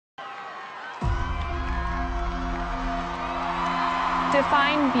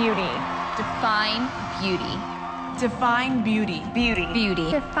Define beauty. Define beauty. Define beauty. Beauty.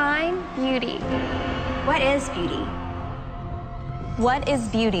 Beauty. Define beauty. What is beauty? What is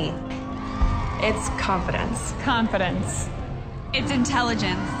beauty? It's confidence. Confidence. It's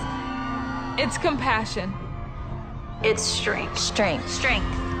intelligence. It's compassion. It's strength. Strength. Strength.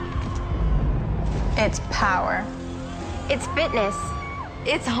 It's power. It's fitness.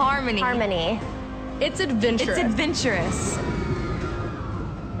 It's harmony. Harmony. It's adventurous. It's adventurous.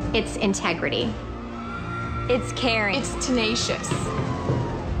 It's integrity. It's caring. It's tenacious.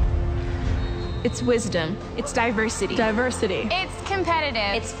 It's wisdom. It's diversity. diversity. It's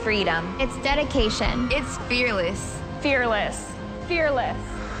competitive. It's freedom. It's dedication. It's fearless. Fearless. Fearless.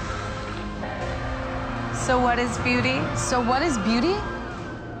 So what is beauty? So what is beauty?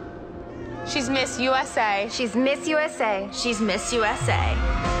 She's Miss USA. She's Miss USA. She's Miss USA.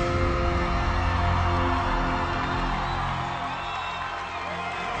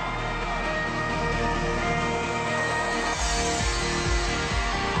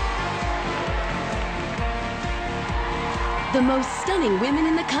 The most stunning women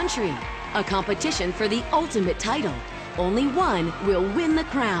in the country. A competition for the ultimate title. Only one will win the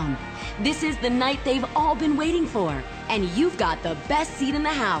crown. This is the night they've all been waiting for, and you've got the best seat in the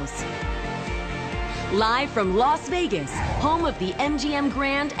house. Live from Las Vegas, home of the MGM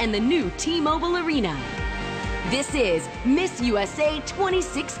Grand and the new T-Mobile Arena. This is Miss USA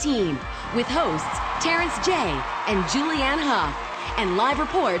 2016 with hosts Terrence J. and Julianne Hough, and live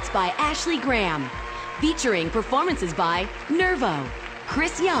reports by Ashley Graham. Featuring performances by Nervo,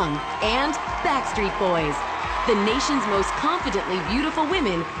 Chris Young, and Backstreet Boys. The nation's most confidently beautiful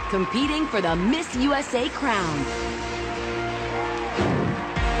women competing for the Miss USA crown.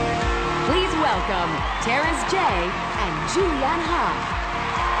 Please welcome Terrence J. and Julianne Hough.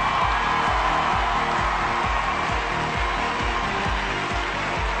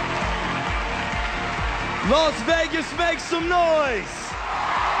 Las Vegas, make some noise!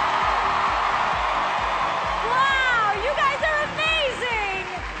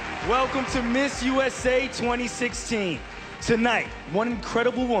 Welcome to Miss USA 2016. Tonight, one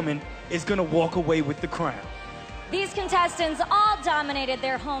incredible woman is gonna walk away with the crown. These contestants all dominated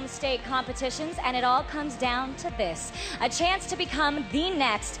their home state competitions, and it all comes down to this: a chance to become the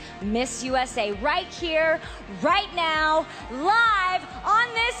next Miss USA right here, right now, live on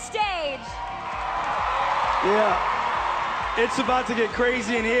this stage. Yeah, it's about to get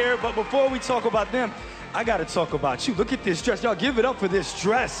crazy in here, but before we talk about them, I gotta talk about you. Look at this dress. Y'all give it up for this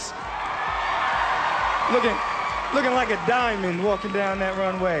dress. Looking like a diamond walking down that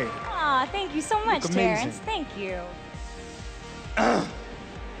runway. Aw, thank you so much, Terrence. Thank you.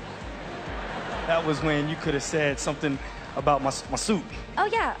 That was when you could have said something about my suit. Oh,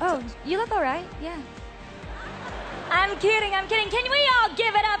 yeah. Oh, you look all right. Yeah. I'm kidding. I'm kidding. Can we all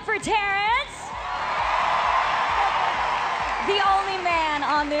give it up for Terrence? The only man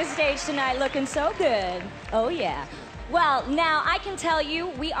on this stage tonight looking so good. Oh, yeah. Well, now I can tell you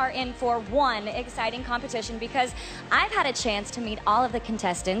we are in for one exciting competition because I've had a chance to meet all of the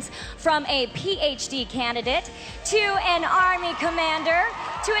contestants, from a PhD candidate to an Army commander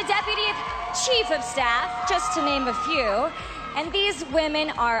to a deputy chief of staff, just to name a few. And these women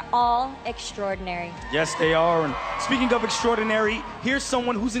are all extraordinary. Yes, they are. And speaking of extraordinary, here's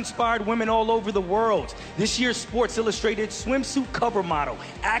someone who's inspired women all over the world. This year's Sports Illustrated swimsuit cover model,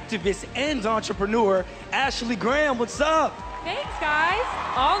 activist, and entrepreneur, Ashley Graham. What's up? Thanks, guys.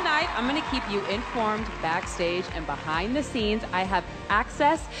 All night, I'm going to keep you informed backstage and behind the scenes. I have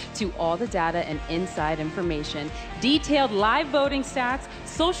access to all the data and inside information, detailed live voting stats,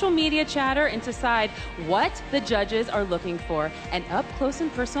 social media chatter, and decide what the judges are looking for, and up close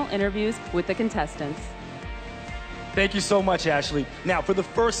and personal interviews with the contestants. Thank you so much, Ashley. Now, for the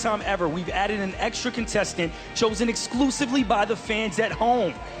first time ever, we've added an extra contestant chosen exclusively by the fans at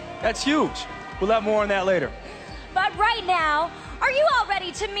home. That's huge. We'll have more on that later. But right now, are you all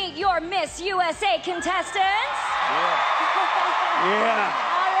ready to meet your Miss USA contestants? Yeah.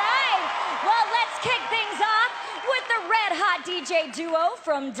 All right. Well, let's kick things off with the red-hot DJ duo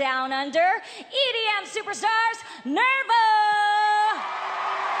from Down Under, EDM superstars, Nervo!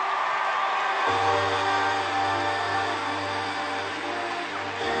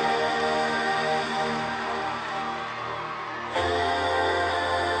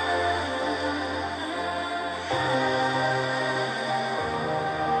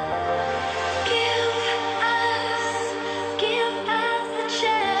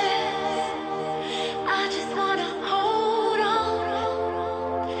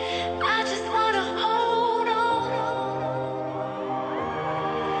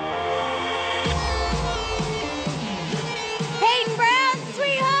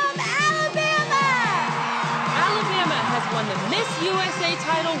 USA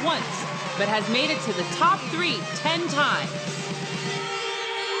title once, but has made it to the top 3 10 times.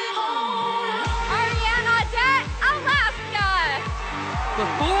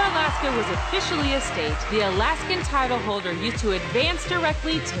 Before Alaska was officially a state, the Alaskan title holder used to advance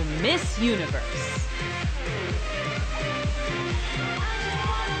directly to Miss Universe.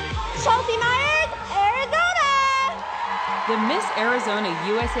 Chelsea Myers, Arizona! The Miss Arizona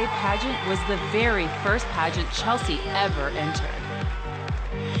USA pageant was the very first pageant Chelsea ever entered.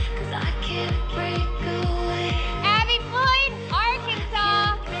 Abby Floyd,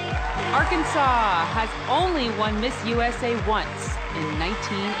 Arkansas! Arkansas has only won Miss USA once, in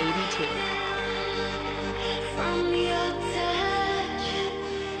 1982.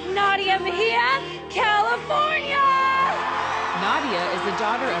 Nadia Mejia, California! Nadia is the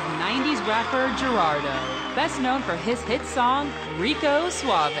daughter of 90s rapper Gerardo, best known for his hit song, Rico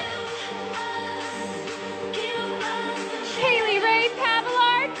Suave. Haley Ray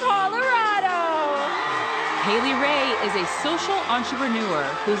Pavillard, Colorado! Haley Ray is a social entrepreneur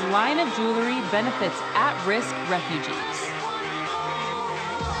whose line of jewelry benefits at-risk refugees.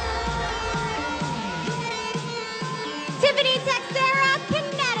 Tiffany Texera,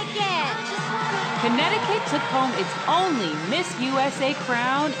 Connecticut! Connecticut took home its only Miss USA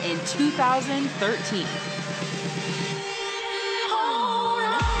crown in 2013.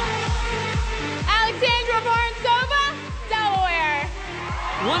 Alexandra Vorontsova, Delaware.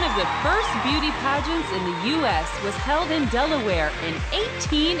 One of the first beauty pageants in the U.S. was held in Delaware in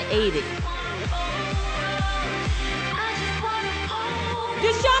 1880.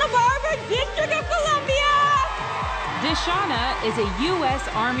 Deshauna Barber, District of Columbia! Deshauna is a U.S.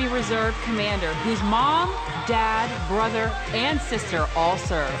 Army Reserve commander whose mom, dad, brother, and sister all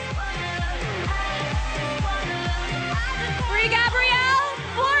serve. Brie Gabrielle,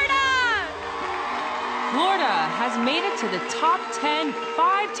 Florida! Florida has made it to the top 10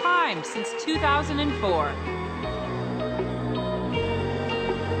 5 times since 2004.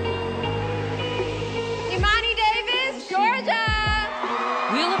 Imani Davis, Georgia!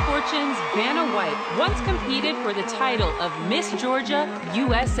 Wheel of Fortune's Vanna White once competed for the title of Miss Georgia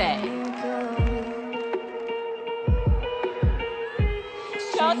USA.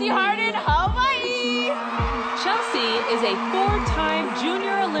 Chelsea Harden, Hawaii. Chelsea is a 4-time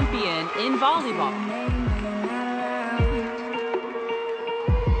junior Olympian in volleyball.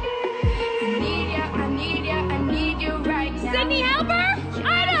 Sydney Halper,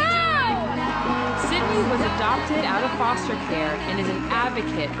 Idaho! Sydney was adopted out of foster care and is an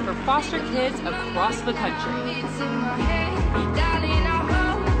advocate for foster kids across the country.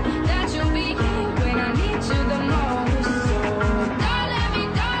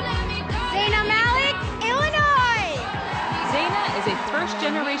 Zaina Malik, Illinois! Zaina is a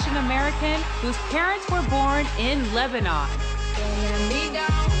first-generation American whose parents were born in Lebanon.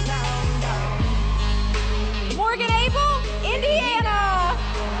 Morgan Abel, Indiana!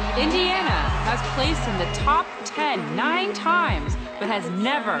 Indiana has placed in the top 10 9 times, but has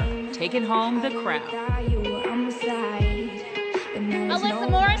never taken home the crown. Alyssa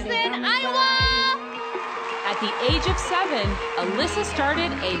Morrison, Iowa! At the age of 7, Alyssa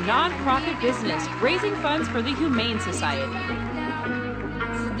started a non-profit business raising funds for the Humane Society.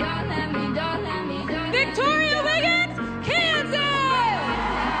 Victoria Wiggins, Kansas!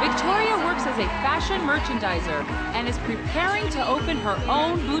 Victoria works as a fashion merchandiser and is preparing to open her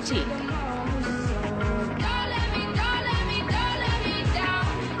own boutique.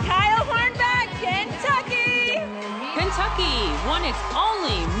 Kyle Hornback, Kentucky! Kentucky won its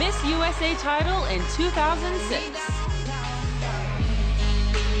only Miss USA title in 2006.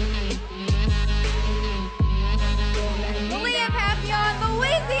 Malia Papillon,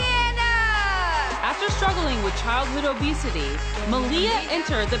 Louisiana! After struggling with childhood obesity, Malia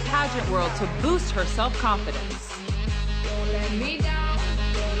entered the pageant world to boost her self-confidence.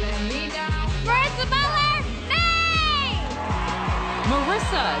 Marissa Butler, Maine!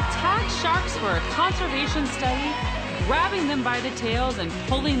 Marissa tagged sharks for a conservation study, grabbing them by the tails and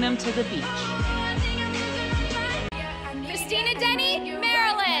pulling them to the beach. Christina Denny,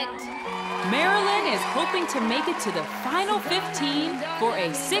 Maryland! Maryland is hoping to make it to the final 15 for a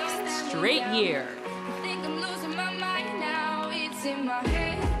 6th straight year.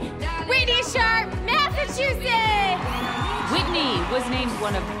 Whitney Sharp, Massachusetts! Whitney was named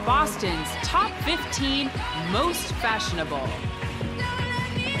one of Boston's top 15 most fashionable.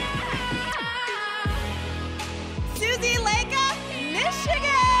 Susie Leka,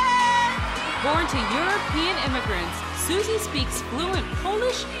 Michigan! Born to European immigrants, Susie speaks fluent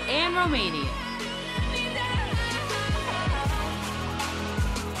Polish and Romanian.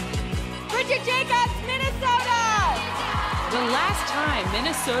 Bridget Jacobs, Minnesota! The The last time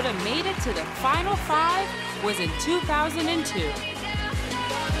Minnesota made it to the Final Five was in 2002.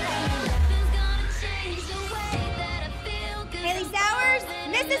 Haley Sowers,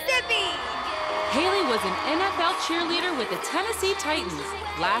 Mississippi. Haley was an NFL cheerleader with the Tennessee Titans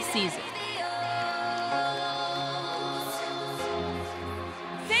last season.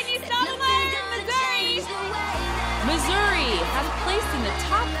 Sydney Stottlemyre, Missouri. Missouri has placed in the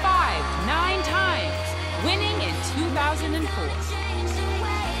top 5 9 times, winning in 2004.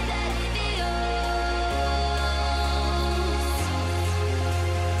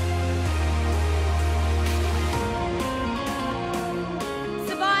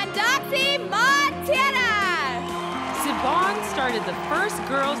 Saban started the first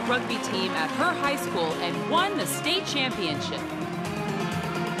girls rugby team at her high school and won the state championship.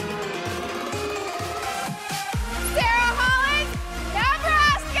 Sarah Holland,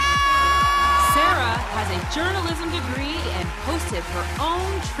 Nebraska. Sarah has a journalism degree and hosted her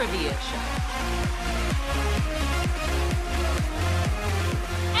own trivia show.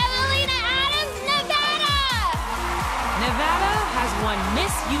 Evelina Adams, Nevada. Nevada has won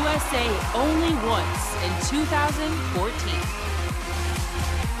Miss USA only once in 2014.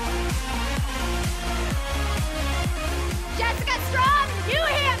 Jessica Strong, New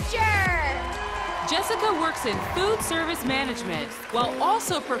Hampshire. Jessica works in food service management while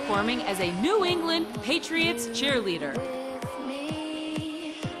also performing as a New England Patriots cheerleader.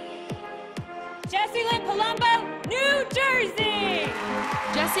 Jessie Lynn Palumbo, New Jersey.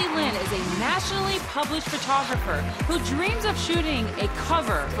 Jessie Lynn is a nationally published photographer who dreams of shooting a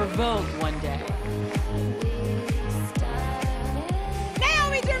cover for Vogue one day.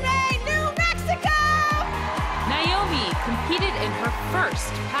 Naomi Germain, New Mexico. Naomi competed in her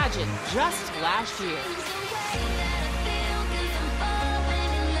first pageant just last year.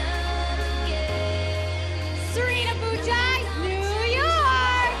 Serena Bujai, New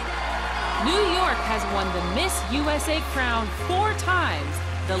York. New York has won the Miss USA crown 4 times,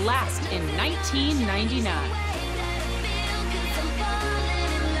 the last in 1999.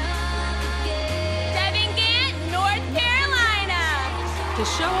 Devin Gant, North Carolina. To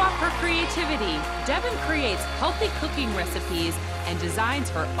show off her creativity, Devin creates healthy cooking recipes and designs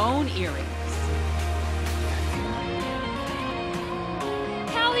her own earrings.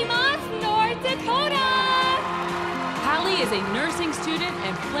 Callie Moss, North Dakota. Hallie is a nursing student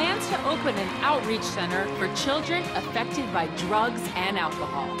and plans to open an outreach center for children affected by drugs and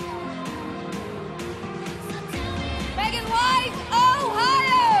alcohol. Megan Wise,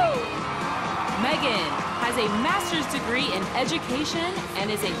 Ohio. Megan has a master's degree in education and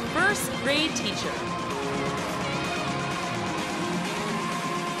is a first grade teacher.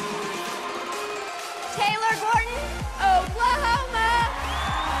 Taylor Gordon, Oklahoma.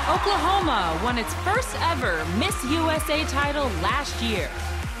 Oklahoma won its first ever Miss USA title last year.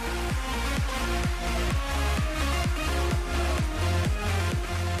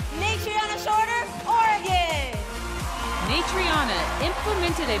 Natriana Shorter, Oregon. Natriana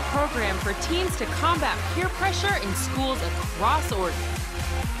implemented a program for teens to combat peer pressure in schools across Oregon.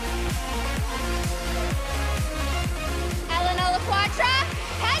 Elena LaQuatra,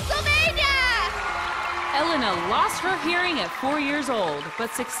 Pennsylvania. Elena lost her hearing at 4 years old,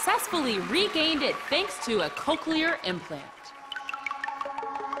 but successfully regained it thanks to a cochlear implant.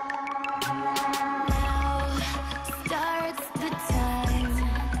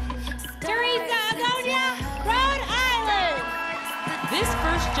 Teresa Agonia, Rhode Island. This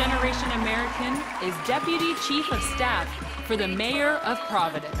first-generation American is Deputy Chief of Staff for the Mayor of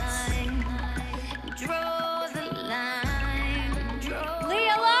Providence.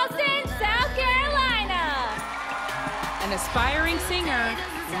 Leah Lawson, South Carolina. An aspiring singer,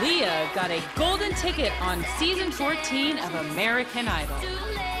 Leah got a golden ticket on season 14 of American Idol.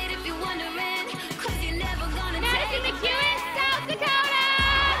 Madison McEwen, South Dakota.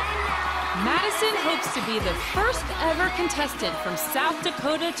 Madison hopes to be the first ever contestant from South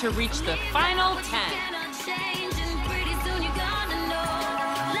Dakota to reach the final 10.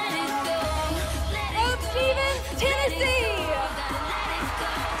 Hope Stevens, Tennessee.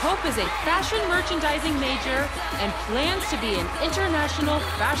 Hope is a fashion merchandising major and plans to be an international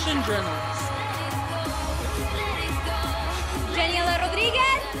fashion journalist. Daniela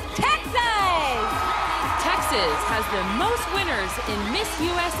Rodriguez, Texas. Texas has the most winners in Miss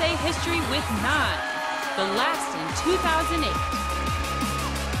USA history with 9, the last in 2008.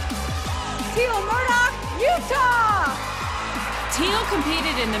 Teal Murdoch, Utah. Teal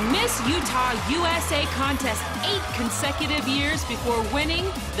competed in the Miss Utah USA contest 8 consecutive years before winning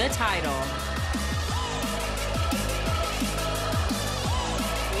the title.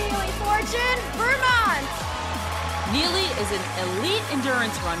 Neely Fortune, Vermont. Neely is an elite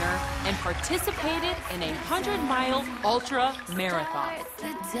endurance runner and participated in a 100-mile ultra marathon.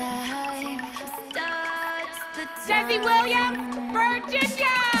 Jesse Williams,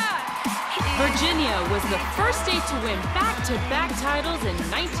 Virginia! Virginia was the first state to win back-to-back titles in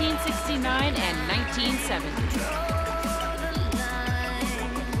 1969 and 1970.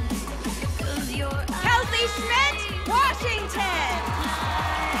 Kelsey Schmidt, Washington!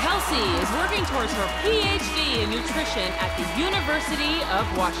 Kelsey is working towards her PhD in nutrition at the University of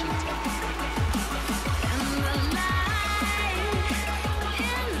Washington.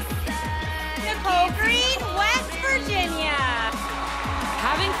 Nicole Green, West Virginia!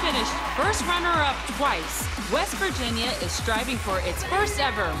 Having finished first runner-up twice, West Virginia is striving for its first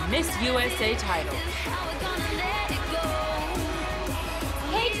ever Miss USA title.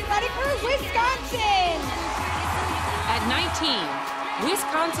 Paige Rutherford, Wisconsin! At 19,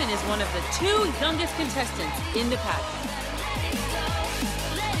 Wisconsin is one of the 2 youngest contestants in the pageant.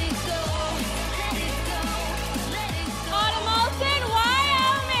 Autumn Olsen,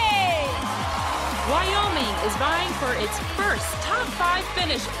 Wyoming! Wyoming is vying for its first top 5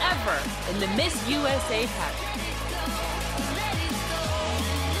 finish ever in the Miss USA pageant.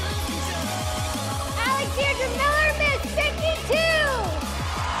 Alexandra Miller, Miss 52!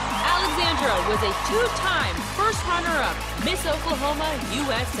 Alexandra was a 2-time first runner-up Miss Oklahoma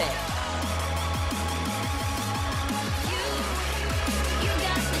USA.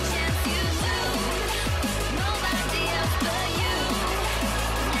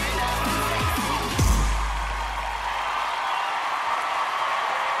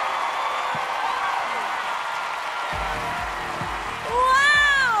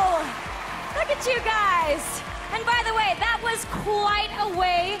 Wow! Look at you guys! And by the way, that was quite a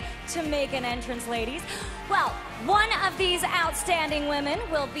way to make an entrance, ladies. Well, one of these outstanding women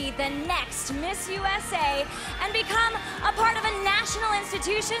will be the next Miss USA and become a part of a national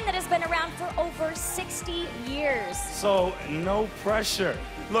institution that has been around for over 60 years. So, no pressure.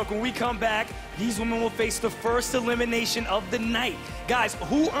 Look, when we come back, these women will face the first elimination of the night. Guys,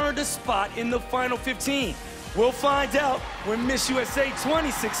 who earned a spot in the final 15? We'll find out when Miss USA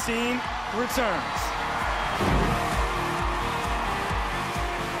 2016 returns.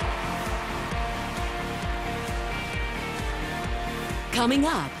 Coming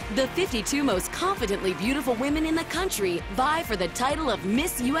up, the 52 most confidently beautiful women in the country vie for the title of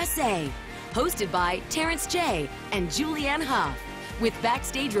Miss USA. Hosted by Terrence J. and Julianne Hough, with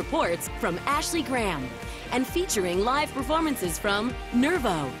backstage reports from Ashley Graham, and featuring live performances from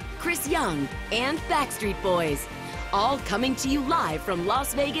Nervo, Chris Young, and Backstreet Boys. All coming to you live from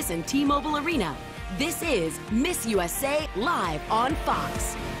Las Vegas and T-Mobile Arena. This is Miss USA Live on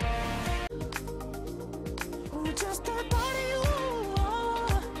Fox.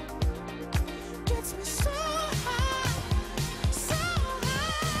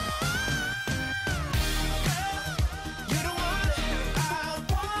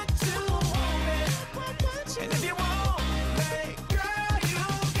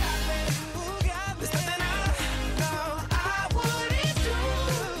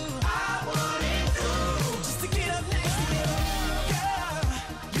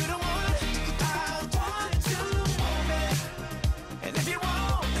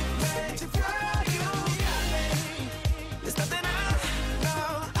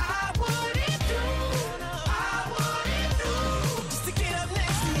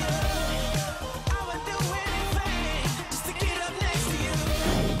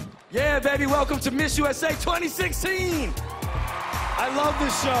 Yeah, baby, welcome to Miss USA 2016. I love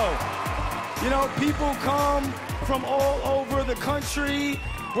this show. You know, people come from all over the country.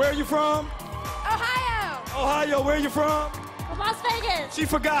 Where are you from? Ohio! Ohio, where are you from? Las Vegas! She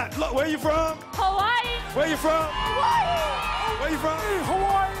forgot. Look, where are you from? Hawaii! Where are you from? Hawaii! Where are you from?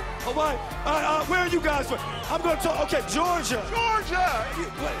 Hawaii. Hawaii. Where are you guys from? I'm going to talk. Okay, Georgia. Georgia!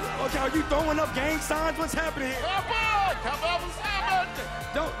 Okay, are you throwing up gang signs? What's happening here?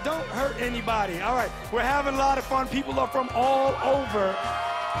 Don't hurt anybody. All right, we're having a lot of fun. People are from all over.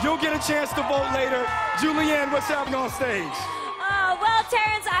 You'll get a chance to vote later. Julianne, what's happening on stage? Well,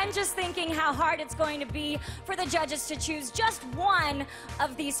 Terrence, I'm just thinking how hard it's going to be for the judges to choose just one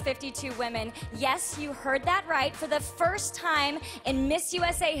of these 52 women. Yes, you heard that right. For the first time in Miss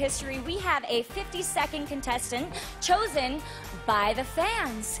USA history, we have a 52nd contestant chosen by the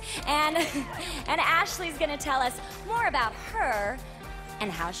fans. And Ashley's going to tell us more about her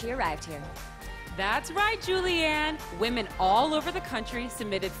and how she arrived here. That's right, Julianne. Women all over the country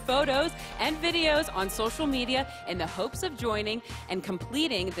submitted photos and videos on social media in the hopes of joining and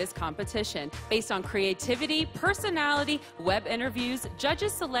completing this competition. Based on creativity, personality, web interviews,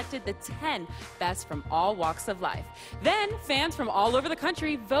 judges selected the 10 best from all walks of life. Then, fans from all over the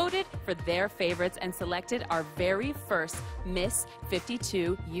country voted for their favorites and selected our very first Miss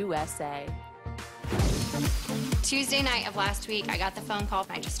 52 USA. Tuesday night of last week, I got the phone call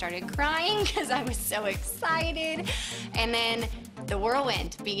and I just started crying because I was so excited. And then the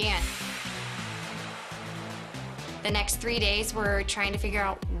whirlwind began. The next 3 days, we're trying to figure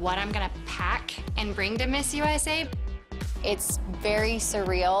out what I'm gonna pack and bring to Miss USA. It's very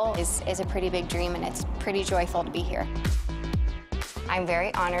surreal. It's a pretty big dream and it's pretty joyful to be here. I'm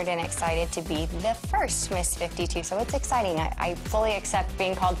very honored and excited to be the first Miss 52, so it's exciting. I fully accept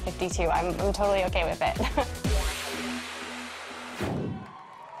being called 52. I'm totally okay with it.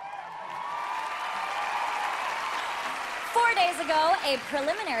 4 days ago, a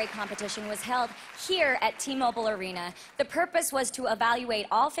preliminary competition was held here at T-Mobile Arena. The purpose was to evaluate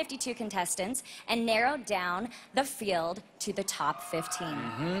all 52 contestants and narrow down the field to the top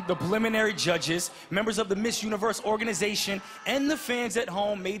 15. The preliminary judges, members of the Miss Universe organization, and the fans at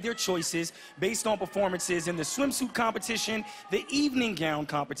home made their choices based on performances in the swimsuit competition, the evening gown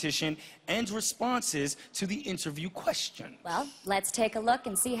competition, and responses to the interview question. Well, let's take a look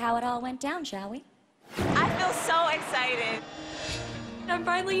and see how it all went down, shall we? I feel so excited. I'm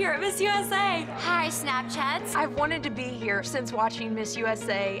finally here at Miss USA. Hi, Snapchats. I've wanted to be here since watching Miss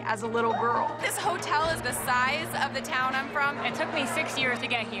USA as a little girl. This hotel is the size of the town I'm from. It took me 6 years to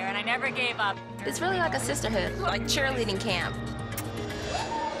get here, and I never gave up. It's really like a sisterhood, like cheerleading camp.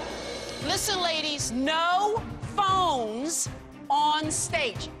 Listen, ladies, no phones on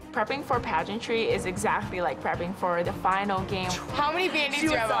stage. Prepping for pageantry is exactly like prepping for the final game. How many bandages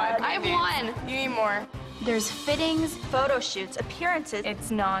do you have on? I have one. You need more. There's fittings, photo shoots, appearances.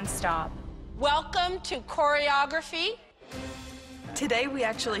 It's non-stop. Welcome to choreography. Today, we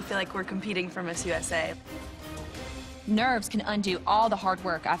actually feel like we're competing for Miss USA. Nerves can undo all the hard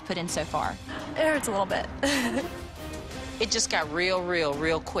work I've put in so far. It hurts a little bit. It just got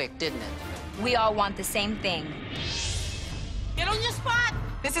real quick, didn't it? We all want the same thing. Get on your spot.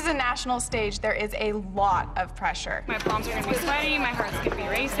 This is a national stage. There is a lot of pressure. My palms are gonna be sweaty, my heart's gonna be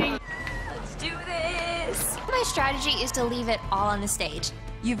racing. Let's do this! My strategy is to leave it all on the stage.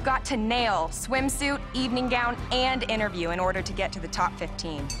 You've got to nail swimsuit, evening gown, and interview in order to get to the top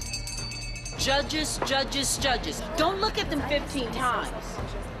 15. Judges, judges, judges. Don't look at them 15 times.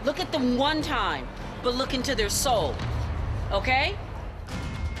 Look at them one time, but look into their soul. Okay?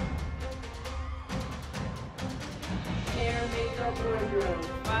 Hair, makeup, wardrobe.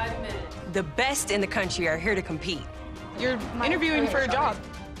 5 minutes. The best in the country are here to compete. You're interviewing for a job.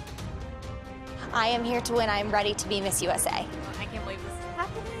 I am here to win. I am ready to be Miss USA. I can't believe this is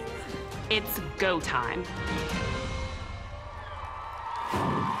happening. It's go time.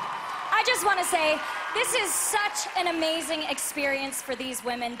 I just want to say, this is such an amazing experience for these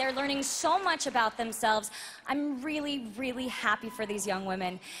women. They're learning so much about themselves. I'm really, really happy for these young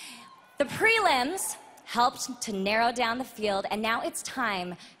women. The prelims helped to narrow down the field, and now it's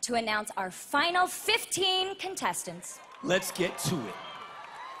time to announce our final 15 contestants. Let's get to it.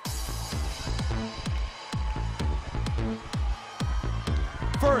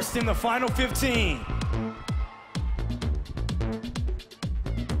 First in the final 15.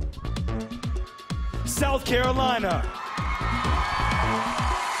 South Carolina.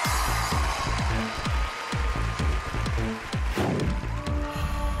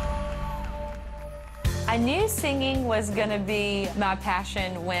 I knew singing was gonna be my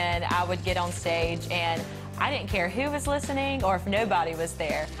passion when I would get on stage, and I didn't care who was listening or if nobody was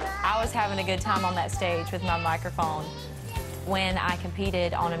there. I was having a good time on that stage with my microphone. When I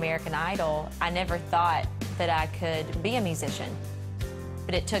competed on American Idol, I never thought that I could be a musician.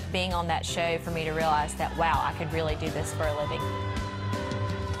 But it took being on that show for me to realize that, wow, I could really do this for a living.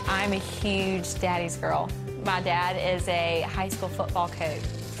 I'm a huge daddy's girl. My dad is a high school football coach.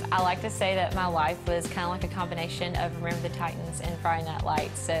 I like to say that my life was kind of like a combination of Remember the Titans and Friday Night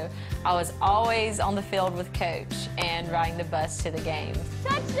Lights. So I was always on the field with Coach and riding the bus to the game.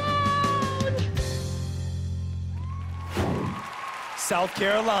 Touchdown! South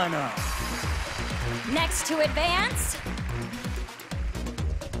Carolina. Next to advance,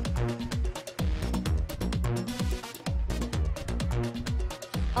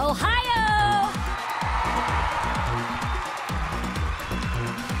 Ohio!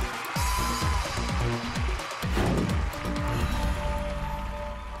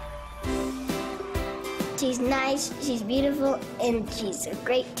 She's nice, she's beautiful, and she's a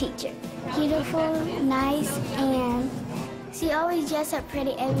great teacher. Beautiful, nice, and she always dresses up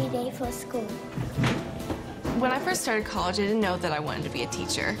pretty every day for school. When I first started college, I didn't know that I wanted to be a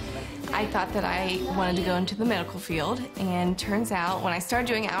teacher. I thought that I wanted to go into the medical field, and turns out when I started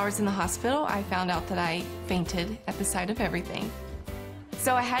doing hours in the hospital, I found out that I fainted at the sight of everything.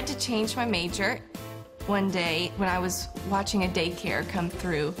 So I had to change my major. One day when I was watching a daycare come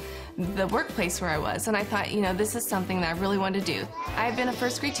through the workplace where I was, and I thought, you know, this is something that I really want to do. I've been a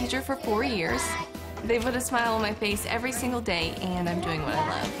first grade teacher for 4 years. They put a smile on my face every single day, and I'm doing what I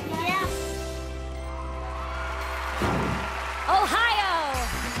love. Yeah. Ohio!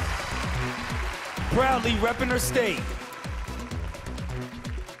 Proudly repping her state.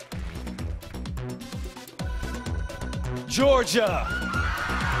 Georgia.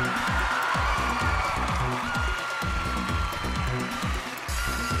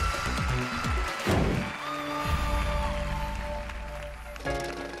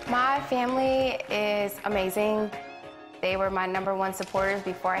 My family is amazing. They were my #1 supporters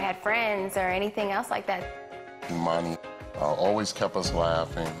before I had friends or anything else like that. Imani always kept us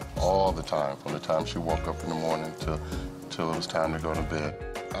laughing all the time, from the time she woke up in the morning till it was time to go to bed.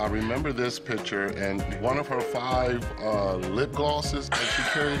 I remember this picture, and one of her 5 lip glosses that she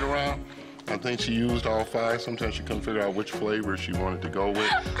carried around, I think she used all 5. Sometimes she couldn't figure out which flavor she wanted to go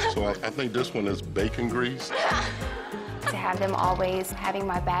with. So I think this one is bacon grease. To have them always having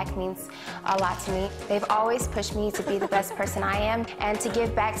my back means a lot to me. They've always pushed me to be the best person I am, and to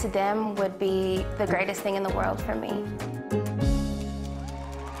give back to them would be the greatest thing in the world for me.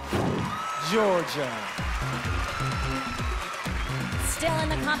 Georgia. Still in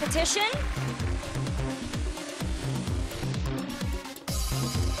the competition.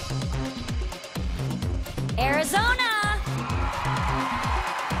 Arizona.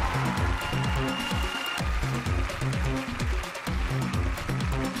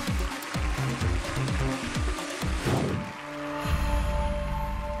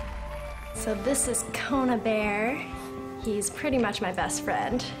 So this is Kona Bear. He's pretty much my best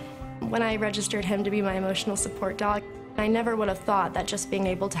friend. When I registered him to be my emotional support dog, I never would have thought that just being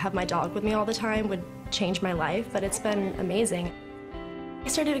able to have my dog with me all the time would change my life, but it's been amazing. I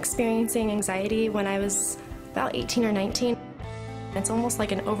started experiencing anxiety when I was about 18 or 19. It's almost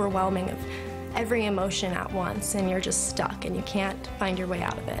like an overwhelming of every emotion at once, and you're just stuck and you can't find your way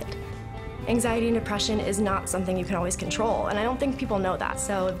out of it. Anxiety and depression is not something you can always control, and I don't think people know that.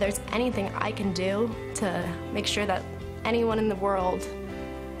 So if there's anything I can do to make sure that anyone in the world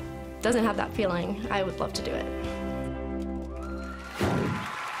doesn't have that feeling, I would love to do it.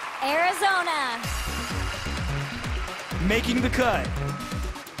 Arizona. Making the cut.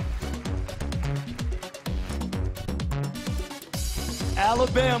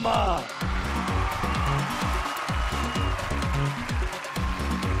 Alabama.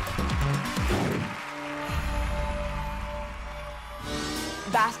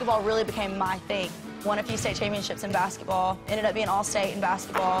 Basketball really became my thing. Won a few state championships in basketball, ended up being all-state in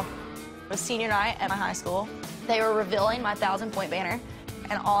basketball. It was senior night at my high school. They were revealing my 1,000-point banner,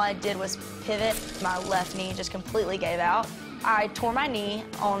 and all I did was pivot. My left knee just completely gave out. I tore my knee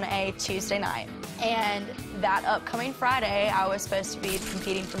on a Tuesday night, and that upcoming Friday, I was supposed to be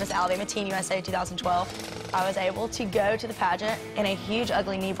competing for Miss Alabama Teen USA 2012. I was able to go to the pageant in a huge,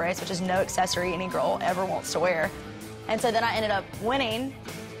 ugly knee brace, which is no accessory any girl ever wants to wear. And so then I ended up winning.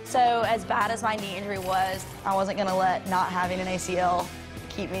 So as bad as my knee injury was, I wasn't gonna let not having an ACL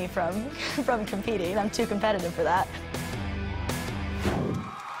keep me from competing. I'm too competitive for that.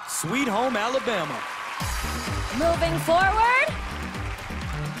 Sweet home Alabama. Moving forward.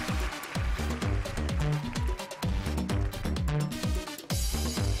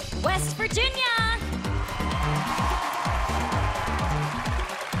 West Virginia.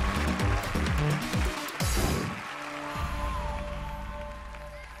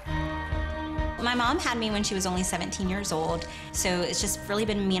 My mom had me when she was only 17 years old, so it's just really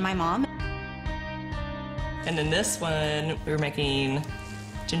been me and my mom. And then this one, we were making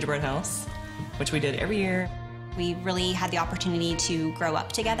gingerbread house, which we did every year. We really had the opportunity to grow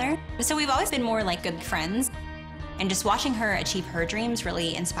up together. So we've always been more like good friends. And just watching her achieve her dreams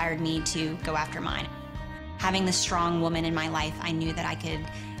really inspired me to go after mine. Having this strong woman in my life, I knew that I could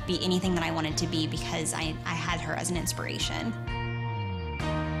be anything that I wanted to be because I had her as an inspiration.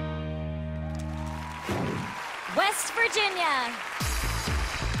 West Virginia.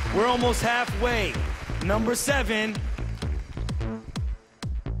 We're almost halfway. Number 7.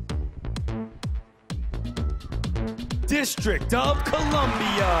 District of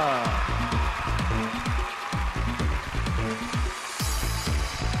Columbia.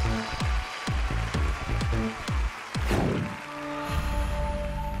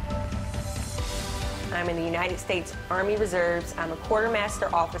 I'm in the United States Army Reserves. I'm a quartermaster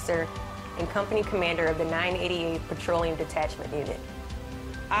officer and company commander of the 988th Petroleum Detachment Unit.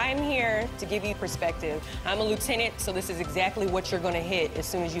 I'm here to give you perspective. I'm a lieutenant, so this is exactly what you're going to hit as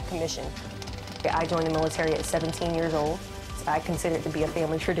soon as you commission. I joined the military at 17 years old. So I consider it to be a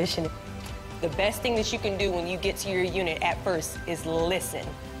family tradition. The best thing that you can do when you get to your unit at first is listen.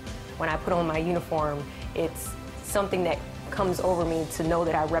 When I put on my uniform, it's something that comes over me to know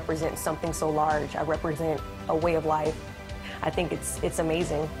that I represent something so large. I represent a way of life. I think it's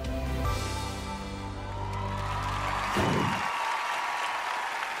amazing.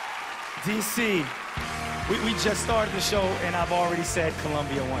 DC, we just started the show and I've already said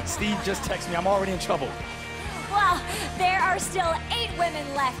Columbia won. Steve just texted me, I'm already in trouble. Well, there are still 8 women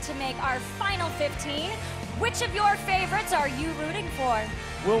left to make our final 15. Which of your favorites are you rooting for?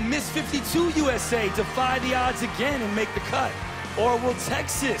 Will Miss 52 USA defy the odds again and make the cut? Or will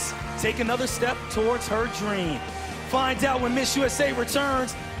Texas take another step towards her dream? Find out when Miss USA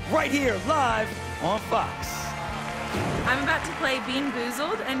returns right here live on Fox. I'm about to play Bean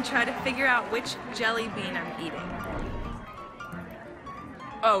Boozled and try to figure out which jelly bean I'm eating.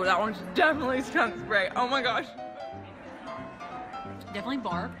 Oh, that one's definitely skunk spray. Oh my gosh. Definitely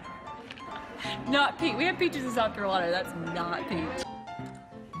bark. Not peach. We have peaches in South Carolina. That's not peach.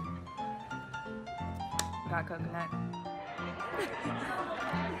 Got coconut.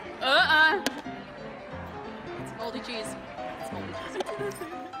 It's moldy cheese. It's moldy cheese.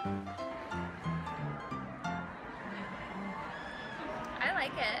 I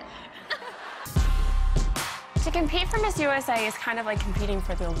like it. To compete for Miss USA is kind of like competing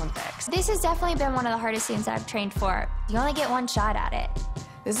for the Olympics. This has definitely been one of the hardest things I've trained for. You only get one shot at it.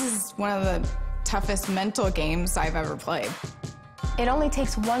 This is one of the toughest mental games I've ever played. It only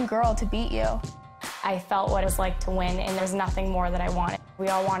takes one girl to beat you. I felt what it's like to win, and there's nothing more that I wanted. We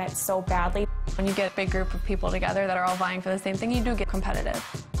all want it so badly. When you get a big group of people together that are all vying for the same thing, you do get competitive.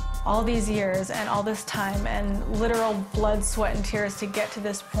 All these years and all this time and literal blood, sweat, and tears to get to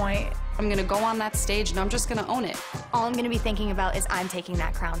this point. I'm gonna go on that stage and I'm just gonna own it. All I'm gonna be thinking about is I'm taking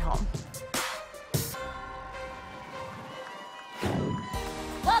that crown home.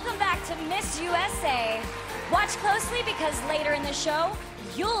 Welcome back to Miss USA. Watch closely because later in the show,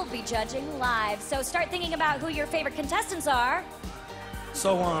 you'll be judging live. So start thinking about who your favorite contestants are.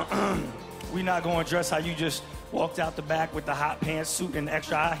 So, we not gonna dress how you just walked out the back with the hot pants suit and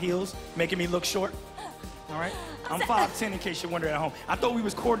extra high heels, making me look short. All right? I'm 5'10", in case you're wondering at home. I thought we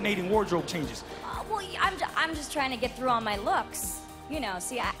was coordinating wardrobe changes. Well, I'm just trying to get through on my looks. You know,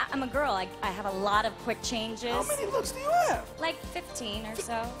 see, I'm a girl. I have a lot of quick changes. How many looks do you have? Like 15 or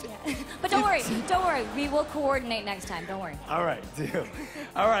so, yeah. But don't worry. We will coordinate next time. Don't worry. All right, deal.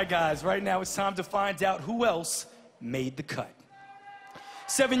 All right, guys, right now it's time to find out who else made the cut.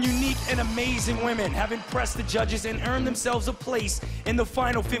 7 unique and amazing women have impressed the judges and earned themselves a place in the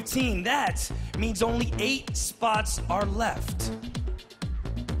final 15. That means only 8 spots are left.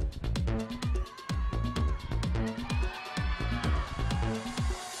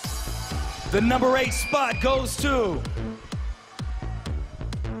 The number 8 spot goes to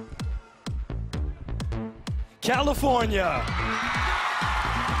California.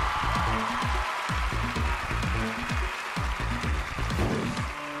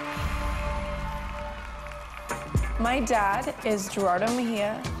 My dad is Gerardo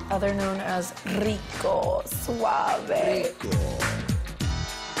Mejia, other known as Rico Suave. Rico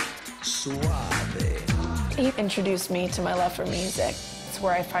Suave. He introduced me to my love for music. It's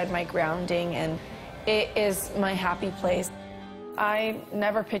where I find my grounding, and it is my happy place. I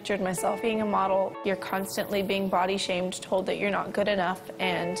never pictured myself being a model. You're constantly being body shamed, told that you're not good enough,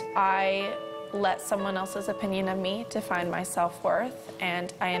 and I let someone else's opinion of me define my self-worth,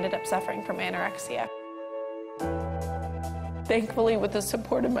 and I ended up suffering from anorexia. Thankfully, with the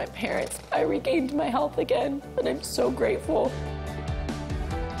support of my parents, I regained my health again, and I'm so grateful.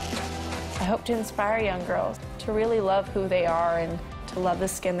 I hope to inspire young girls to really love who they are and to love the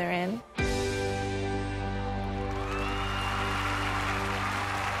skin they're in.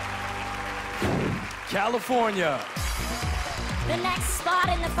 California. The next spot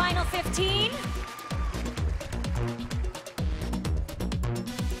in the final 15.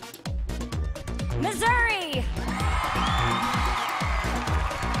 Missouri.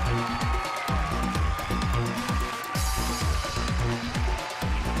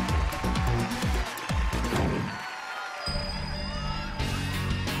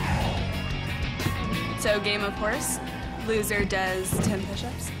 So, game of horse, loser does 10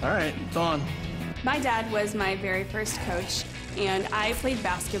 push-ups. All right, it's on. My dad was my very first coach, and I played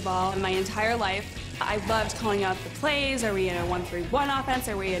basketball my entire life. I loved calling out the plays. Are we in a 1-3-1 offense?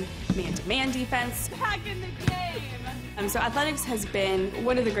 Are we in man-to-man defense. Back in the game! So athletics has been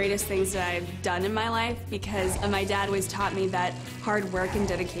one of the greatest things that I've done in my life because my dad always taught me that hard work and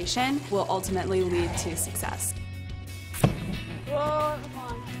dedication will ultimately lead to success. Whoa, come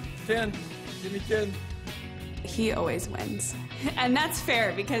on. 10. Give me 10. He always wins. And that's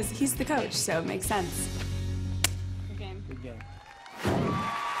fair because he's the coach, so it makes sense. Good game. Good game.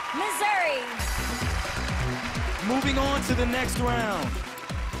 Missouri. Moving on to the next round.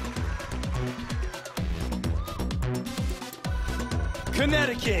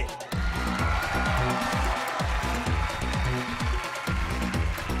 Connecticut.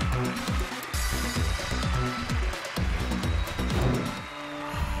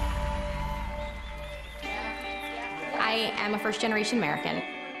 I am a first-generation American.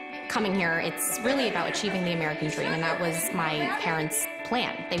 Coming here, it's really about achieving the American dream, and that was my parents'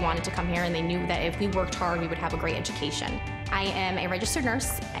 plan. They wanted to come here, and they knew that if we worked hard, we would have a great education. I am a registered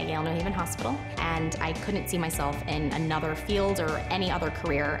nurse at Yale New Haven Hospital, and I couldn't see myself in another field or any other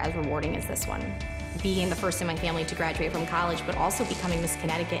career as rewarding as this one. Being the first in my family to graduate from college, but also becoming Miss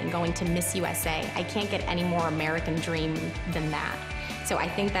Connecticut and going to Miss USA, I can't get any more American dream than that. So I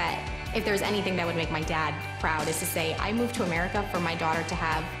think that if there's anything that would make my dad proud is to say, I moved to America for my daughter to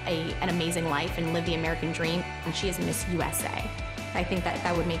have an amazing life and live the American dream, and she is Miss USA. I think that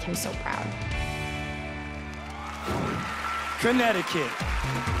that would make him so proud. Connecticut.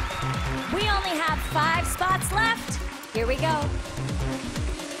 We only have 5 spots left. Here we go.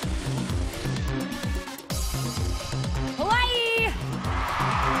 Hawaii.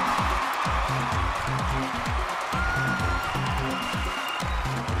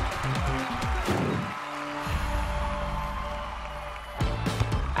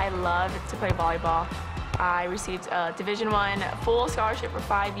 I love to play volleyball. I received a Division I full scholarship for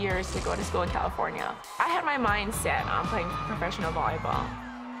 5 years to go to school in California. I had my mind set on playing professional volleyball.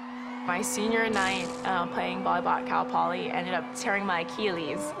 My senior night playing volleyball at Cal Poly ended up tearing my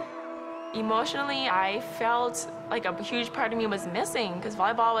Achilles. Emotionally, I felt like a huge part of me was missing because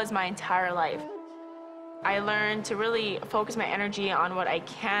volleyball was my entire life. I learned to really focus my energy on what I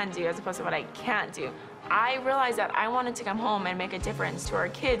can do as opposed to what I can't do. I realized that I wanted to come home and make a difference to our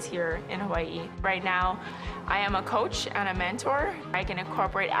kids here in Hawaii. Right now, I am a coach and a mentor. I can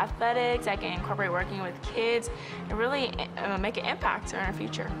incorporate athletics, I can incorporate working with kids, and really make an impact on our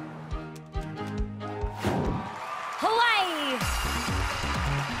future. Hawaii!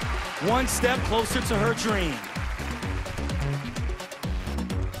 One step closer to her dream.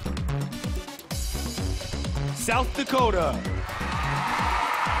 South Dakota.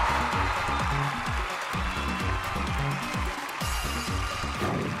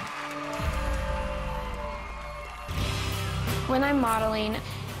 When I'm modeling,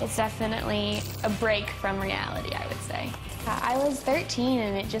 it's definitely a break from reality, I would say. I was 13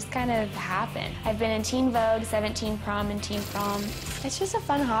 and it just kind of happened. I've been in Teen Vogue, 17 Prom, and Teen Prom. It's just a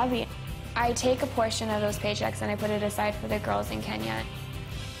fun hobby. I take a portion of those paychecks and I put it aside for the girls in Kenya.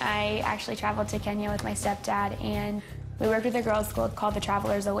 I actually traveled to Kenya with my stepdad, and we worked with a girls' school called the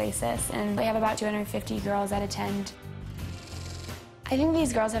Travelers Oasis, and we have about 250 girls that attend. I think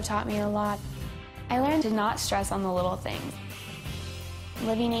these girls have taught me a lot. I learned to not stress on the little things.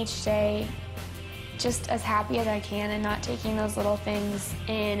 Living each day just as happy as I can and not taking those little things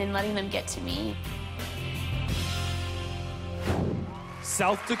in and letting them get to me.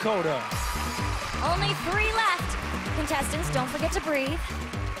 South Dakota. Only 3 left. Contestants, don't forget to breathe.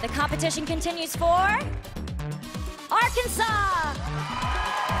 The competition continues for Arkansas.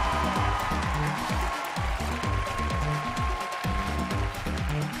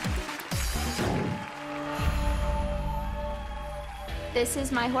 This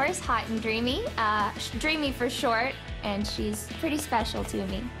is my horse, Hot and Dreamy. Dreamy for short, and she's pretty special to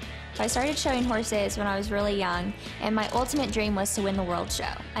me. So I started showing horses when I was really young, and my ultimate dream was to win the World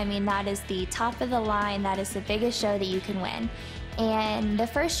Show. I mean, that is the top of the line, that is the biggest show that you can win. And the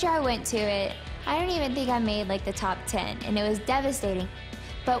first year I went to it, I don't even think I made like the top 10, and it was devastating.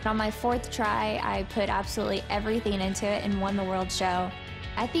 But on my 4th try, I put absolutely everything into it and won the World Show.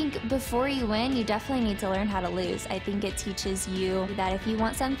 I think before you win, you definitely need to learn how to lose. I think it teaches you that if you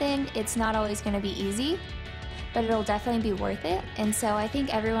want something, it's not always going to be easy, but it'll definitely be worth it. And so I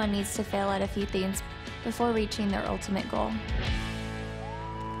think everyone needs to fail at a few things before reaching their ultimate goal.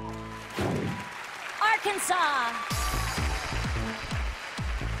 Arkansas!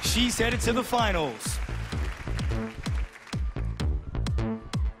 She's headed to the finals.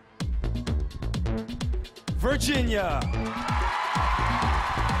 Virginia.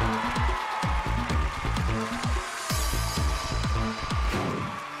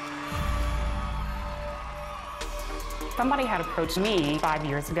 Somebody had approached me 5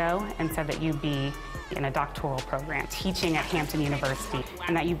 years ago and said that you'd be in a doctoral program teaching at Hampton University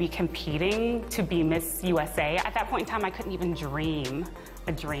and that you'd be competing to be Miss USA. At that point in time, I couldn't even dream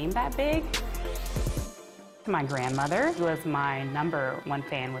a dream that big. My grandmother was my #1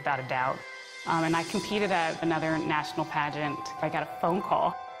 fan without a doubt. And I competed at another national pageant. I got a phone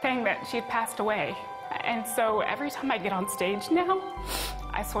call saying that she had passed away. And so every time I get on stage now,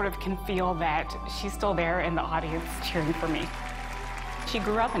 I sort of can feel that she's still there in the audience cheering for me. She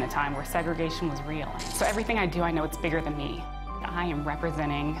grew up in a time where segregation was real. So everything I do, I know it's bigger than me. I am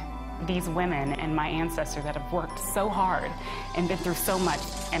representing these women and my ancestors that have worked so hard and been through so much,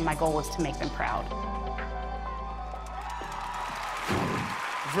 and my goal is to make them proud.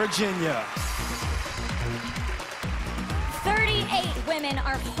 Virginia. 38 women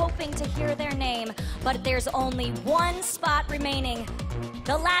are hoping to hear their name, but there's only one spot remaining.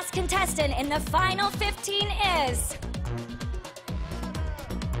 The last contestant in the final 15 is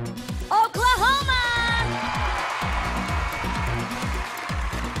Oklahoma!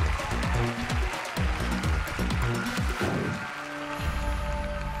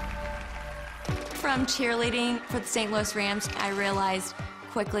 From cheerleading for the St. Louis Rams, I realized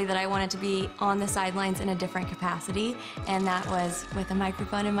quickly that I wanted to be on the sidelines in a different capacity, and that was with a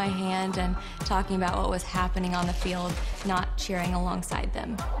microphone in my hand and talking about what was happening on the field, not cheering alongside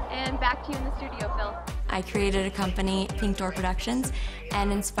them. And back to you in the studio, Phil. I created a company, Pink Door Productions,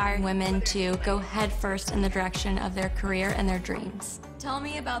 and inspiring women to go headfirst in the direction of their career and their dreams. Tell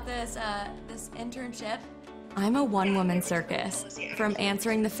me about this internship. I'm a one-woman circus. From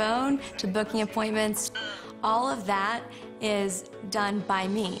answering the phone to booking appointments, all of that is done by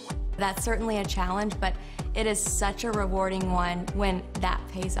me. That's certainly a challenge, but it is such a rewarding one when that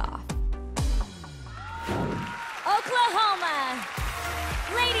pays off. Oklahoma!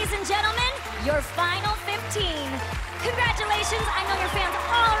 Ladies and gentlemen, your final 15. Congratulations, I know your fans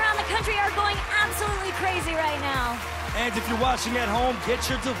all around the country are going absolutely crazy right now. And if you're watching at home, get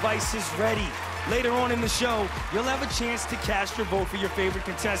your devices ready. Later on in the show, you'll have a chance to cast your vote for your favorite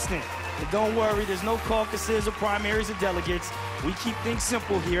contestant. But don't worry, there's no caucuses or primaries or delegates. We keep things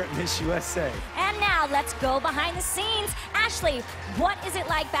simple here at Miss USA. And now, let's go behind the scenes. Ashley, what is it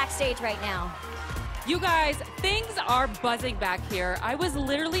like backstage right now? You guys, things are buzzing back here. I was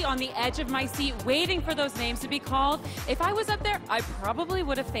literally on the edge of my seat waiting for those names to be called. If I was up there, I probably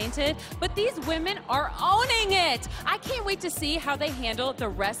would have fainted, but these women are owning it. I can't wait to see how they handle the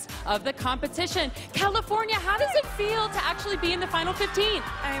rest of the competition. California, how does it feel to actually be in the final 15?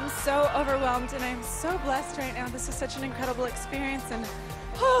 I am so overwhelmed and I'm so blessed right now. This is such an incredible experience and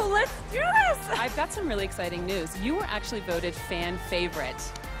oh, let's do this! I've got some really exciting news. You were actually voted fan favorite.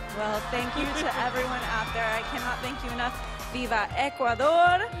 Well, thank you to everyone out there. I cannot thank you enough. Viva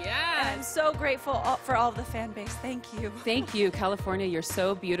Ecuador. Yeah. And I'm so grateful for all of the fan base. Thank you. Thank you, California. You're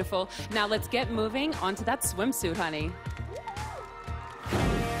so beautiful. Now let's get moving onto that swimsuit, honey.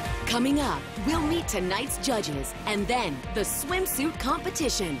 Coming up, we'll meet tonight's judges and then the swimsuit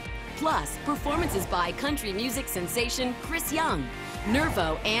competition. Plus, performances by country music sensation Chris Young,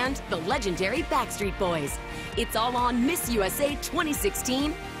 Nervo, and the legendary Backstreet Boys. It's all on Miss USA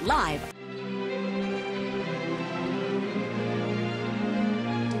 2016 live.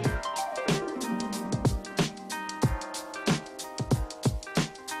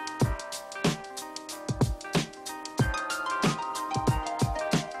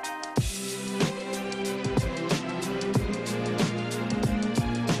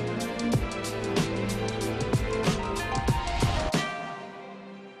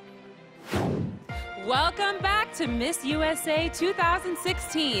 Welcome back to Miss USA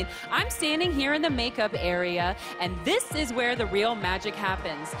 2016. I'm standing here in the makeup area, and this is where the real magic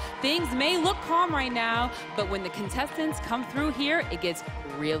happens. Things may look calm right now, but when the contestants come through here, it gets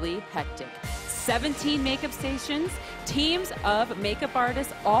really hectic. 17 makeup stations, teams of makeup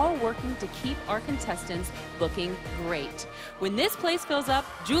artists, all working to keep our contestants looking great. When this place fills up,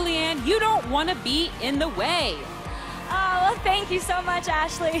 Julianne, you don't want to be in the way. Oh, well, thank you so much,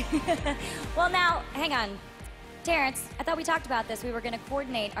 Ashley. Well, now, hang on. Terrence, I thought we talked about this. We were going to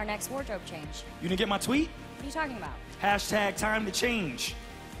coordinate our next wardrobe change. You didn't get my tweet? What are you talking about? Hashtag time to change.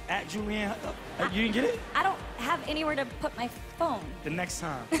 At Julianne. You didn't get it? I don't have anywhere to put my phone. The next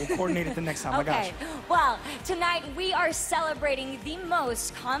time. We'll coordinate it the next time. Okay. I got you. Well, tonight we are celebrating the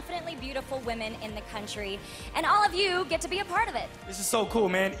most confidently beautiful women in the country, and all of you get to be a part of it. This is so cool,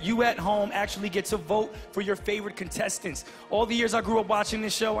 man. You at home actually get to vote for your favorite contestants. All the years I grew up watching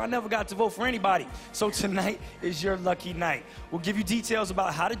this show, I never got to vote for anybody. So tonight is your lucky night. We'll give you details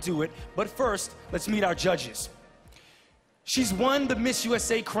about how to do it, but first, let's meet our judges. She's won the Miss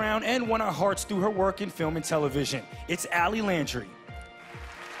USA crown and won our hearts through her work in film and television. It's Allie Landry.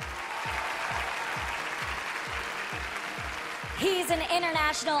 He's an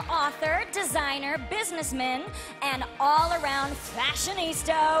international author, designer, businessman, and all-around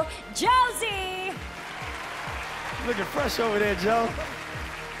fashionista, Josie. Looking fresh over there, Joe.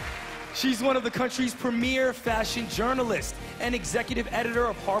 She's one of the country's premier fashion journalists and executive editor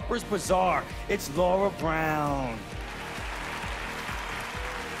of Harper's Bazaar. It's Laura Brown.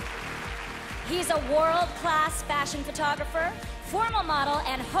 He's a world-class fashion photographer, formal model,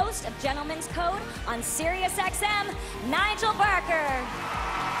 and host of Gentleman's Code on SiriusXM, Nigel Barker.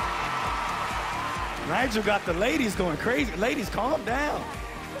 Nigel got the ladies going crazy. Ladies, calm down.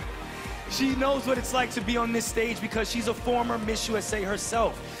 She knows what it's like to be on this stage because she's a former Miss USA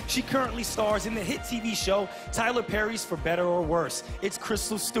herself. She currently stars in the hit TV show Tyler Perry's For Better or Worse. It's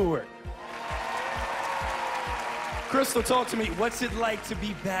Crystal Stewart. Crystal, talk to me. What's it like to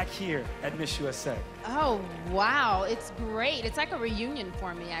be back here at Miss USA? Oh, wow. It's great. It's like a reunion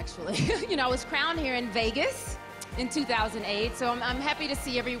for me, actually. You know, I was crowned here in Vegas in 2008, so I'm happy to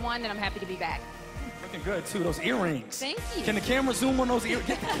see everyone, and I'm happy to be back. Looking good, too. Those earrings. Thank you. Can the camera zoom on those earrings?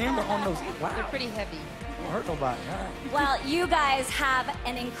 Get the camera on those. Wow. They're pretty heavy. Don't hurt nobody. Well, you guys have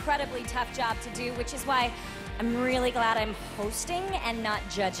an incredibly tough job to do, which is why I'm really glad I'm hosting and not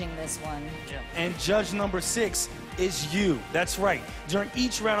judging this one. Yeah. And judge number 6 is you. That's right. During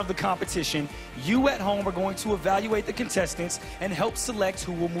each round of the competition, you at home are going to evaluate the contestants and help select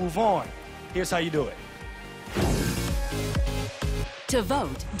who will move on. Here's how you do it. To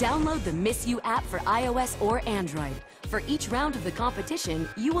vote, download the Miss You app for iOS or Android. For each round of the competition,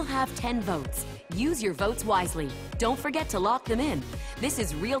 you will have 10 votes. Use your votes wisely. Don't forget to lock them in. This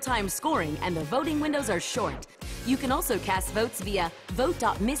is real-time scoring and the voting windows are short. You can also cast votes via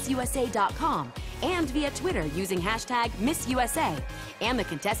vote.missusa.com and via Twitter using hashtag MissUSA and the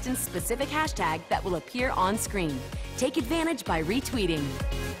contestant's specific hashtag that will appear on screen. Take advantage by retweeting.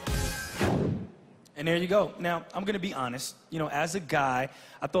 And there you go. Now, I'm going to be honest. You know, as a guy,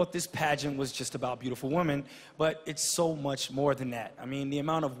 I thought this pageant was just about beautiful women, but it's so much more than that. I mean, the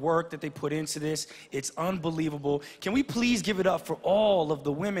amount of work that they put into this, it's unbelievable. Can we please give it up for all of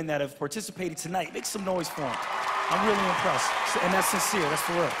the women that have participated tonight? Make some noise for them. I'm really impressed. And that's sincere. That's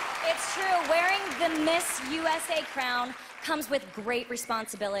for real. It's true. Wearing the Miss USA crown comes with great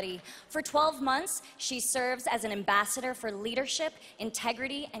responsibility. For 12 months, she serves as an ambassador for leadership,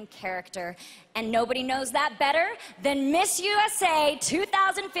 integrity, and character. And nobody knows that better than Miss USA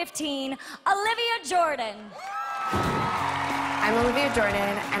 2015, Olivia Jordan. I'm Olivia Jordan,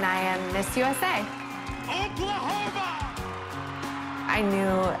 and I am Miss USA. Oklahoma! I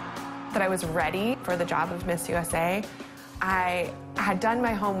knew that I was ready for the job of Miss USA. I had done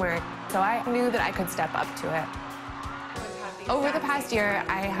my homework, so I knew that I could step up to it. Over the past year,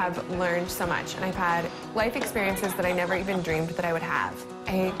 I have learned so much, and I've had life experiences that I never even dreamed that I would have.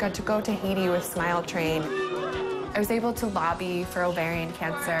 I got to go to Haiti with Smile Train. I was able to lobby for ovarian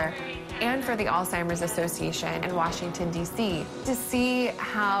cancer and for the Alzheimer's Association in Washington, D.C. to see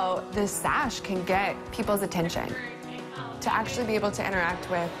how this sash can get people's attention. To actually be able to interact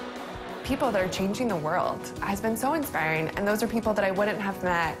with people that are changing the world has been so inspiring, and those are people that I wouldn't have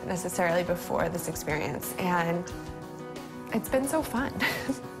met necessarily before this experience. And it's been so fun.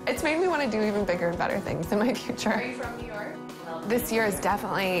 It's made me want to do even bigger and better things in my future. Are you from New York? This year has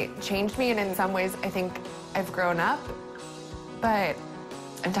definitely changed me, and in some ways, I think I've grown up, but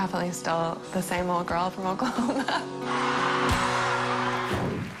I'm definitely still the same old girl from Oklahoma.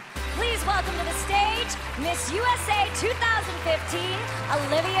 Please welcome to the stage, Miss USA 2015,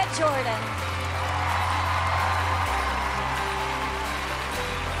 Olivia Jordan.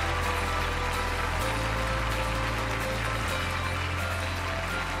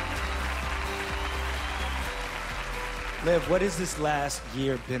 Liv, what has this last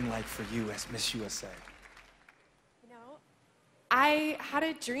year been like for you as Miss USA? I had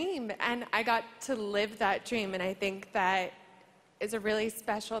a dream, and I got to live that dream, and I think that is a really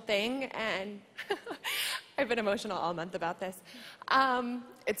special thing, and I've been emotional all month about this.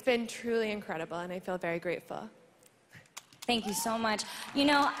 It's been truly incredible, and I feel very grateful. Thank you so much. You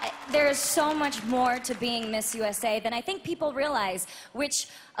know, there is so much more to being Miss USA than I think people realize. Which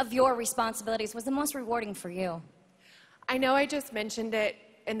of your responsibilities was the most rewarding for you? I know I just mentioned it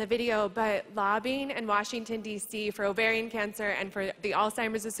in the video, but lobbying in Washington, D.C. for ovarian cancer and for the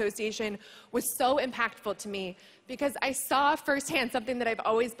Alzheimer's Association was so impactful to me because I saw firsthand something that I've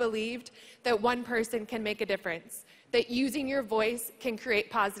always believed, that one person can make a difference, that using your voice can create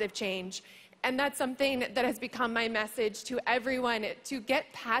positive change. And that's something that has become my message to everyone, to get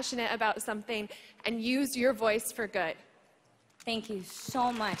passionate about something and use your voice for good. Thank you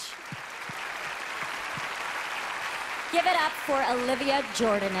so much. Give it up for Olivia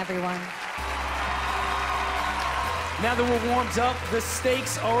Jordan, everyone. Now that we're warmed up, the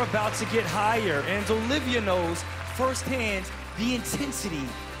stakes are about to get higher, and Olivia knows firsthand the intensity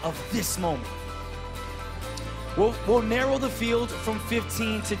of this moment. We'll narrow the field from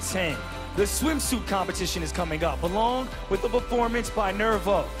 15 to 10. The swimsuit competition is coming up, along with a performance by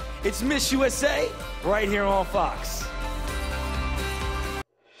Nervo. It's Miss USA right here on Fox.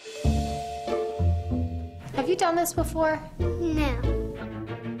 Have you done this before? No.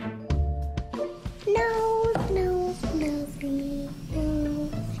 No, no, no, no,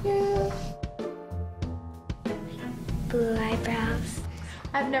 no. Blue eyebrows.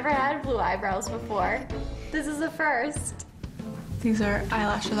 I've never had blue eyebrows before. This is the first. These are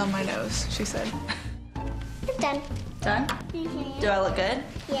eyelashes on my nose, she said. I'm done. Done? Mm-hmm. Do I look good?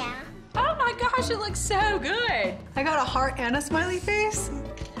 Yeah. Oh my gosh, it looks so good. I got a heart and a smiley face.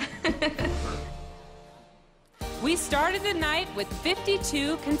 We started the night with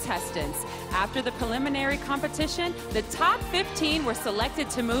 52 contestants. After the preliminary competition, the top 15 were selected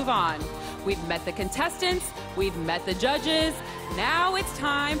to move on. We've met the contestants, we've met the judges. Now it's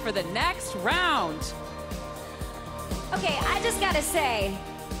time for the next round. Okay, I just gotta say,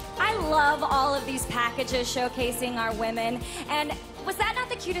 I love all of these packages showcasing our women. And was that not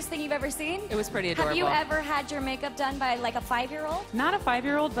the cutest thing you've ever seen? It was pretty adorable. Have you ever had your makeup done by like a 5-year-old? Not a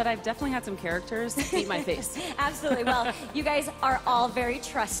 5-year-old, but I've definitely had some characters eat my face. Absolutely. Well, you guys are all very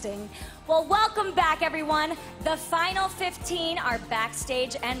trusting. Well, welcome back, everyone. The final 15 are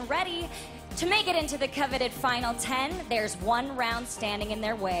backstage and ready. To make it into the coveted final 10, there's one round standing in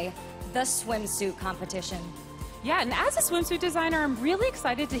their way, the swimsuit competition. Yeah, and as a swimsuit designer, I'm really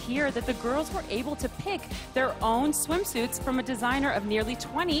excited to hear that the girls were able to pick their own swimsuits from a designer of nearly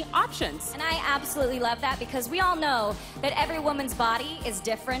 20 options. And I absolutely love that because we all know that every woman's body is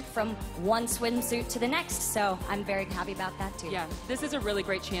different from one swimsuit to the next, so I'm very happy about that too. Yeah, this is a really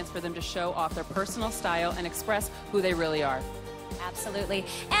great chance for them to show off their personal style and express who they really are. Absolutely.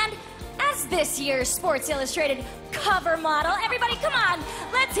 And as this year's Sports Illustrated cover model, everybody come on,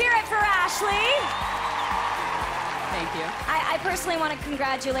 let's hear it for Ashley. Thank you. I personally want to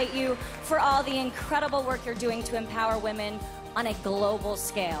congratulate you for all the incredible work you're doing to empower women on a global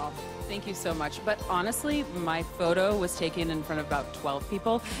scale. Thank you so much. But honestly, my photo was taken in front of about 12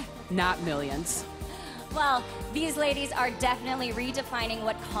 people, not millions. Well, these ladies are definitely redefining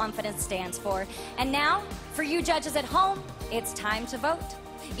what confidence stands for. And now, for you judges at home, it's time to vote.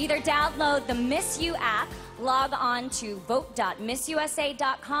 Either download the Miss You app, log on to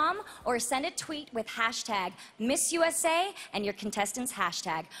vote.missusa.com, or send a tweet with hashtag MissUSA and your contestant's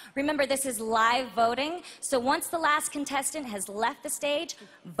hashtag. Remember, this is live voting, so once the last contestant has left the stage,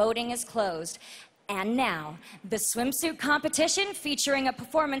 voting is closed. And now, the swimsuit competition featuring a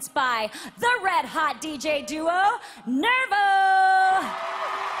performance by the Red Hot DJ duo, Nervo!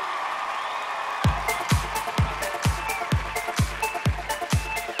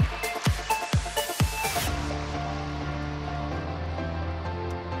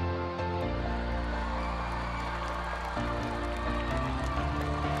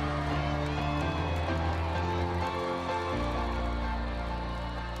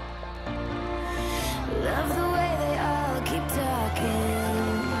 Love the way they all keep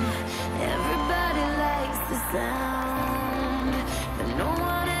talking. Everybody likes the sound, but no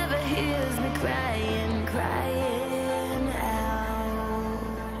one ever hears me crying, crying out.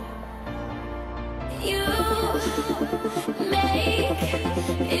 You make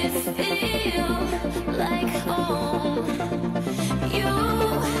it feel like home. You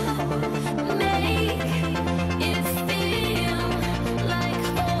make it feel like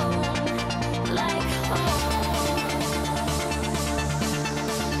home, like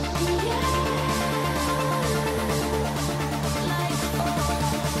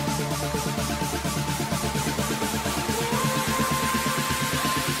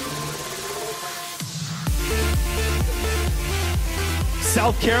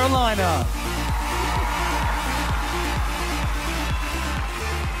South Carolina.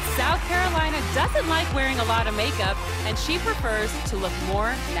 South Carolina doesn't like wearing a lot of makeup, and she prefers to look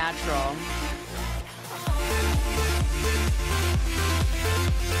more natural.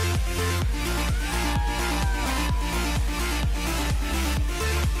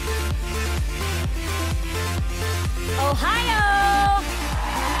 Ohio!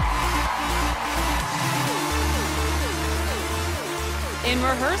 In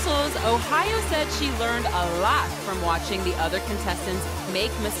rehearsals, Ohio said she learned a lot from watching the other contestants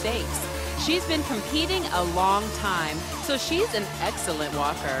make mistakes. She's been competing a long time, so she's an excellent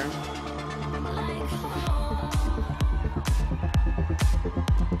walker.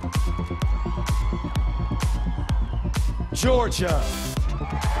 Georgia.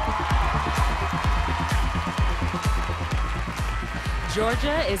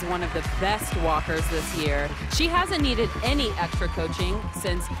 Georgia is one of the best walkers this year. She hasn't needed any extra coaching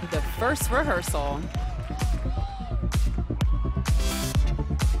since the first rehearsal.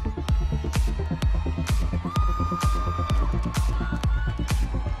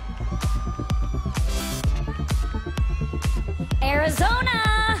 Arizona!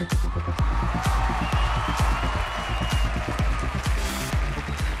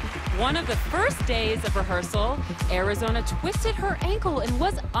 One of the first days of rehearsal, Arizona twisted her ankle and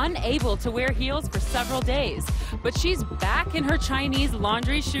was unable to wear heels for several days. But she's back in her Chinese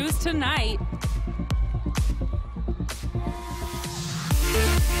laundry shoes tonight.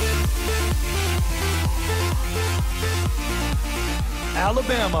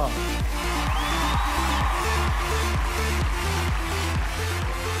 Alabama.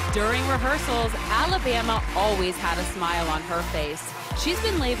 During rehearsals, Alabama always had a smile on her face. She's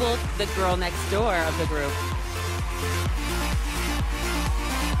been labeled the girl next door of the group.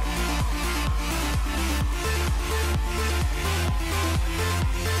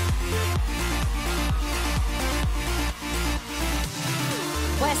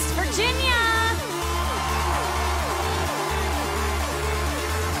 West Virginia!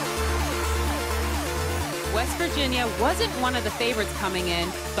 West Virginia wasn't one of the favorites coming in,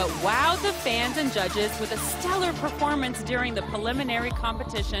 but wowed the fans and judges with a stellar performance during the preliminary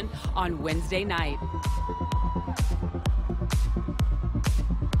competition on Wednesday night.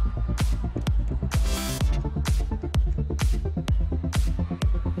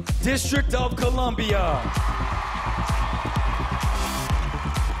 District of Columbia.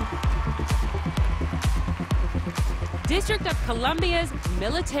 District of Columbia's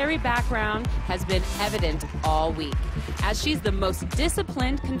military background has been evident all week, as she's the most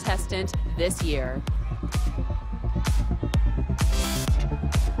disciplined contestant this year.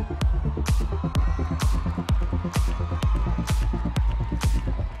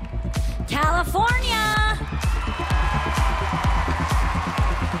 California!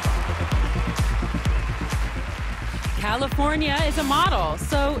 California is a model,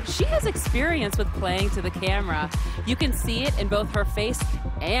 so she has experience with playing to the camera. You can see it in both her face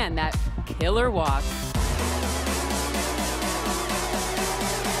and that killer walk.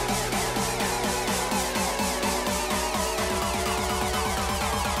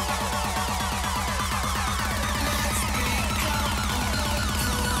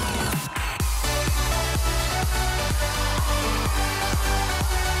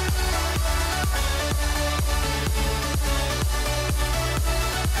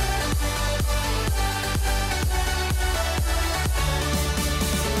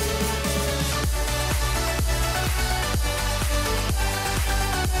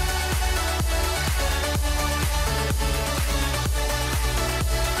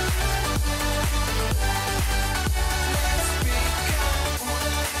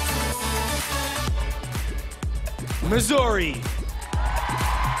 Missouri.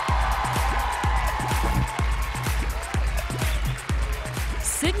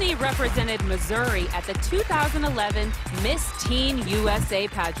 Sydney represented Missouri at the 2011 Miss Teen USA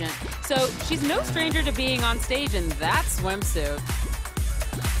pageant, so she's no stranger to being on stage in that swimsuit.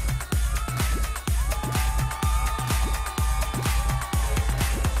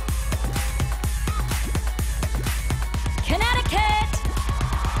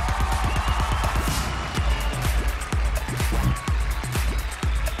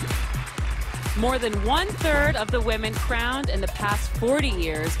 More than 1/3 of the women crowned in the past 40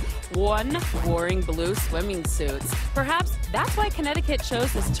 years won wearing blue swimming suits. Perhaps that's why Connecticut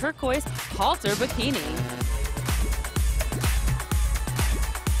chose this turquoise halter bikini.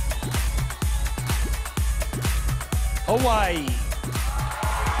 Hawaii.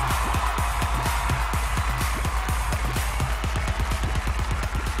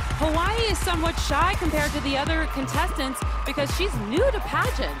 Hawaii is somewhat shy compared to the other contestants because she's new to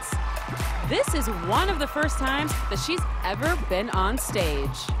pageants. This is one of the first times that she's ever been on stage.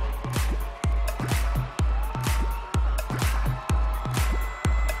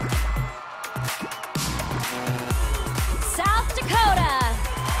 South Dakota.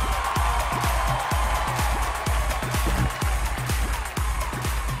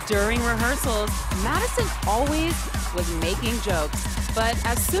 During rehearsals, Madison always was making jokes. But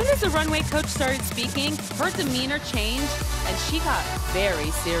as soon as the runway coach started speaking, her demeanor changed and she got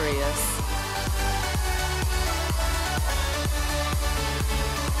very serious.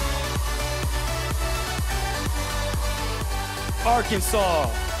 Arkansas.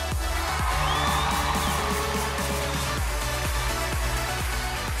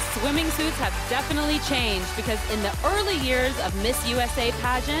 swimming suits have definitely changed because in the early years of Miss USA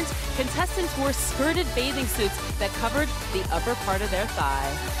pageant, contestants wore skirted bathing suits that covered the upper part of their thigh.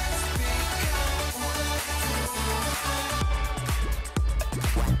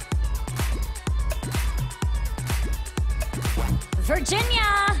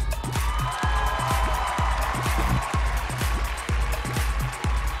 Virginia!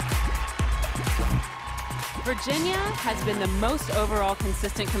 Virginia has been the most overall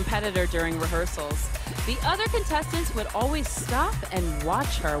consistent competitor during rehearsals. The other contestants would always stop and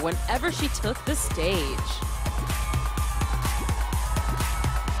watch her whenever she took the stage.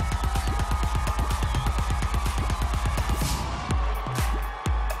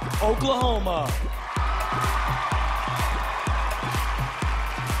 Oklahoma.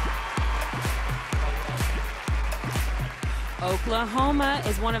 Oklahoma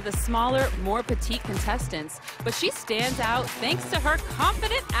is one of the smaller, more petite contestants, but she stands out thanks to her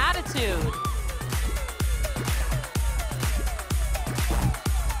confident attitude.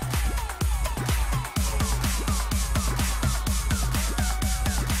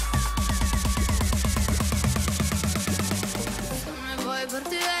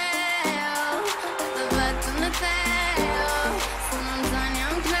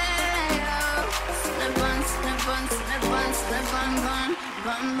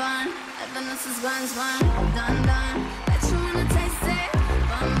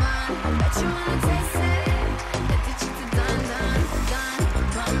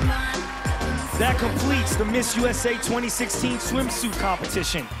 That completes the Miss USA 2016 swimsuit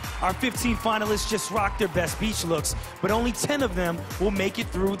competition. Our 15 finalists just rocked their best beach looks, but only 10 of them will make it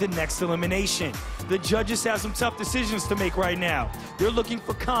through the next elimination. The judges have some tough decisions to make right now. They're looking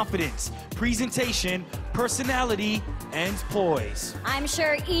for confidence, presentation, personality, and poise. I'm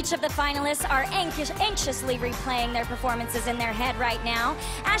sure each of the finalists are anxiously replaying their performances in their head right now.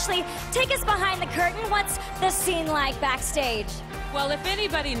 Ashley, take us behind the curtain. What's the scene like backstage? Well, if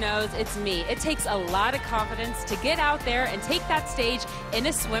anybody knows, it's me. It takes a lot of confidence to get out there and take that stage in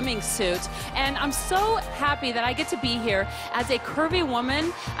a swimming suit. And I'm so happy that I get to be here as a curvy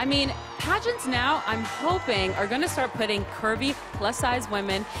woman. I mean, pageants now, I'm hoping, are going to start putting curvy, plus-size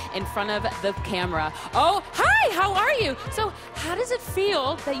women in front of the camera. Oh, hi, how are you? So how does it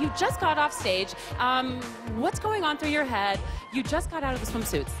feel that you just got off stage? What's going on through your head? You just got out of the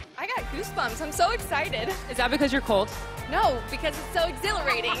swimsuits. I got goosebumps. I'm so excited. Is that because you're cold? No, because it's so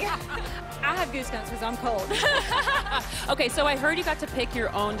exhilarating. I have goosebumps because I'm cold. Okay, so I heard you got to pick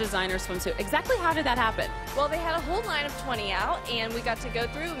your own designer swimsuit. Exactly how did that happen? Well, they had a whole line of 20 out, and we got to go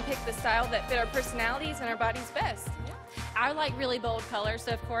through and pick the style that fit our personalities and our bodies best. I like really bold colors,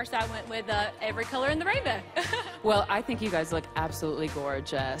 so of course I went with every color in the rainbow. Well, I think you guys look absolutely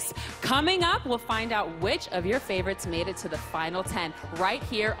gorgeous. Coming up, we'll find out which of your favorites made it to the final 10 right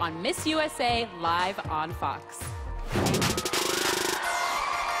here on Miss USA Live on Fox.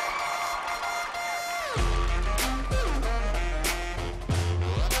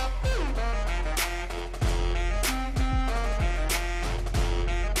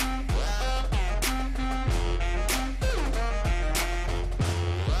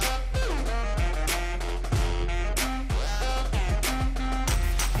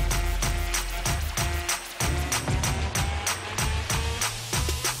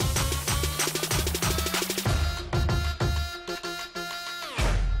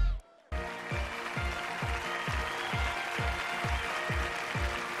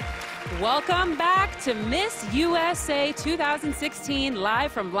 Welcome back to Miss USA 2016,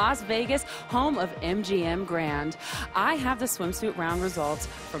 live from Las Vegas, home of MGM Grand. I have the swimsuit round results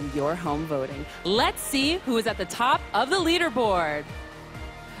from your home voting. Let's see who is at the top of the leaderboard.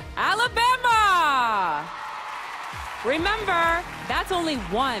 Alabama! Remember, that's only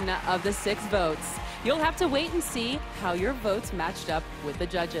one of the 6 votes. You'll have to wait and see how your votes matched up with the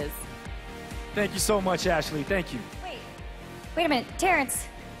judges. Thank you so much, Ashley. Thank you. Wait a minute, Terrence.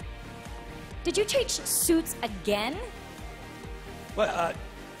 Did you change suits again? What,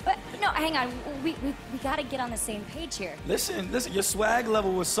 But no, hang on. We gotta get on the same page here. Listen, your swag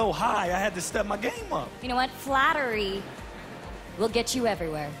level was so high, I had to step my game up. You know what? Flattery will get you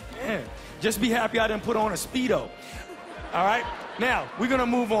everywhere. Yeah, just be happy I didn't put on a Speedo. All right? Now, we're gonna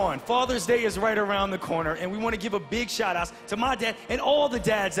move on. Father's Day is right around the corner, and we wanna give a big shout out to my dad and all the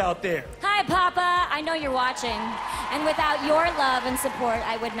dads out there. Hi, Papa. I know you're watching. And without your love and support,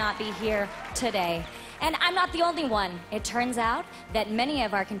 I would not be here today. And I'm not the only one. It turns out that many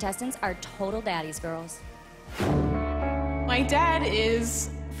of our contestants are total daddy's girls. My dad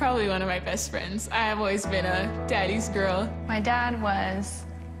is probably one of my best friends. I have always been a daddy's girl. My dad was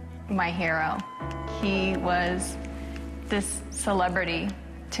my hero. He was this celebrity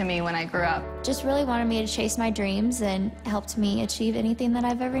to me when I grew up. Just really wanted me to chase my dreams and helped me achieve anything that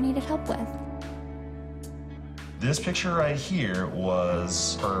I've ever needed help with. This picture right here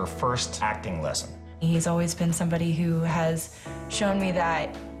was her first acting lesson. He's always been somebody who has shown me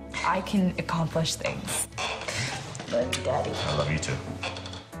that I can accomplish things. Love you, Daddy. I love you too.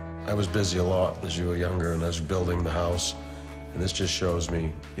 I was busy a lot as you were younger, and I was building the house. And this just shows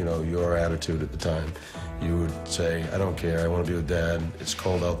me, you know, your attitude at the time. You would say, I don't care, I want to be with Dad. It's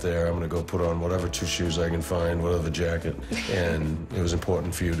cold out there, I'm going to go put on whatever 2 shoes I can find, whatever jacket. And it was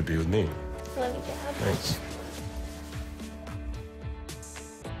important for you to be with me. Love you, Dad. Thanks.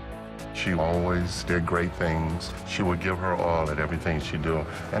 She always did great things. She would give her all at everything she do.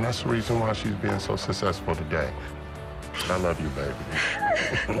 And that's the reason why she's being so successful today. I love you, baby.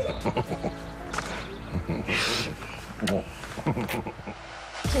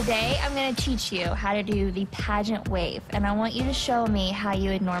 Today, I'm going to teach you how to do the pageant wave, and I want you to show me how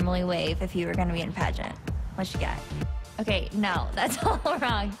you would normally wave if you were going to be in a pageant. What you got? Okay, no, that's all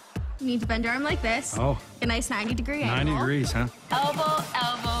wrong. You need to bend your arm like this. Oh. A nice 90-degree 90 angle. degrees, huh? Elbow,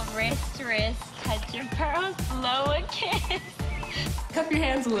 elbow, wrist to wrist. Touch your pearls, blow a kiss. Cup your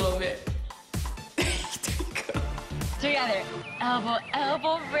hands a little bit. Together. Elbow,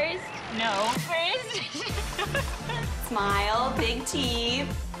 elbow, wrist, no wrist. Smile, big teeth.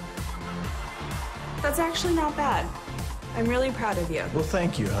 That's actually not bad. I'm really proud of you. Well,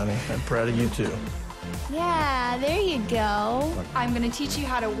 thank you, honey. I'm proud of you, too. Yeah, there you go. I'm going to teach you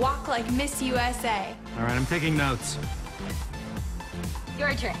how to walk like Miss USA. All right, I'm taking notes.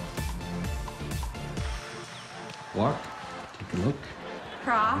 Your turn. Walk. Take a look.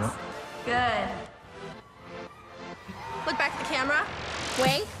 Cross. Yep. Good. Look back at the camera.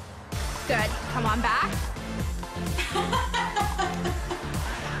 Wink. Good. Come on back.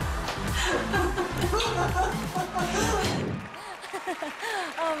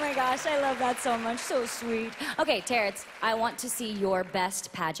 Oh my gosh, I love that so much. So sweet. Okay, Terrence, I want to see your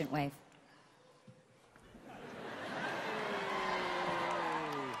best pageant wave.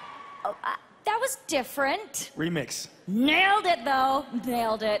 Oh, that was different. Remix. Nailed it, though.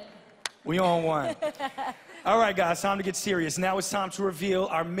 Nailed it. We on one. All right, guys, time to get serious. Now it's time to reveal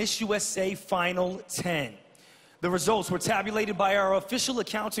our Miss USA Final 10. The results were tabulated by our official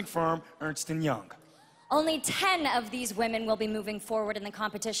accounting firm, Ernst & Young. Only 10 of these women will be moving forward in the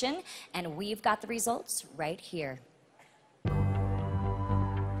competition, and we've got the results right here.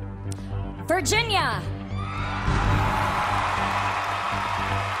 Virginia.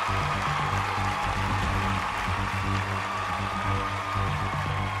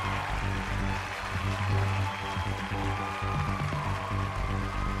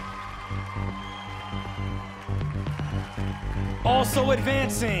 Also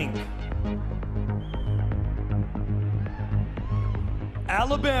advancing,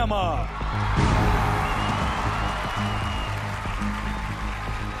 Alabama.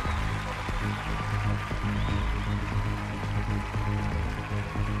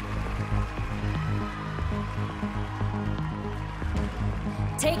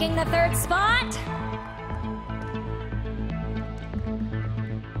 Taking the 3rd spot,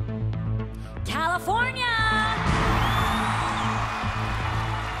 California.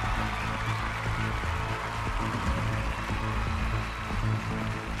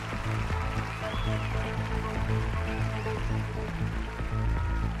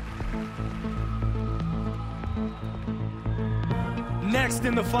 Next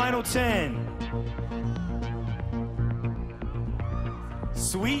in the final 10,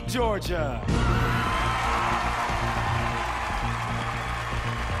 Sweet Georgia.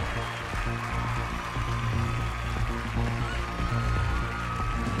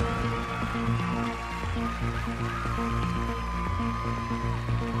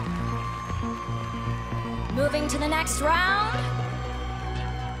 Moving to the next round,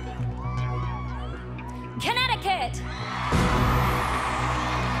 Connecticut.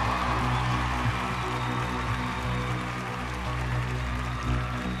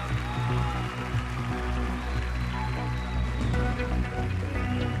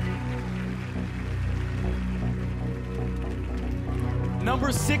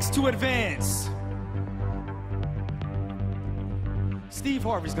 Number 6 to advance. Steve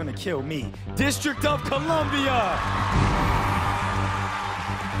Harvey's gonna kill me. District of Columbia.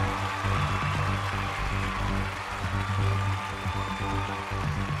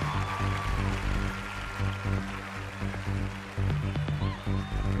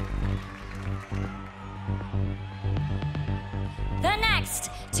 The next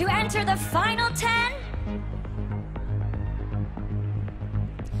to enter the final 10,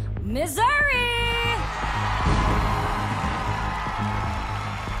 Missouri.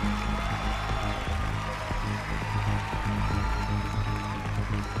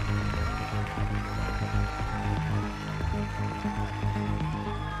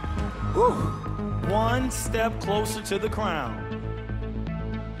 one step closer to the crown.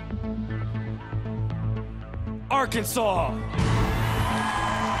 Arkansas.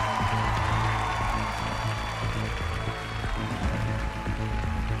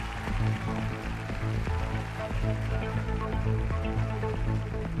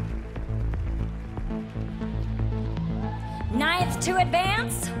 Ninth to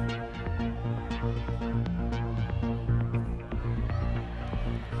advance.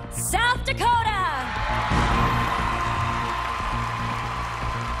 South Dakota.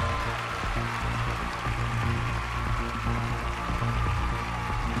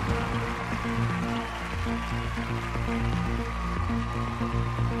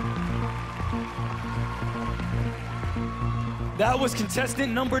 That was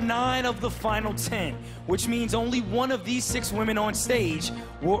contestant number 9 of the final 10, which means only one of these 6 women on stage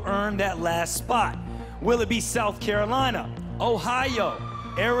will earn that last spot. Will it be South Carolina, Ohio,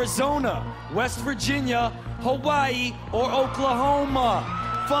 Arizona, West Virginia, Hawaii, or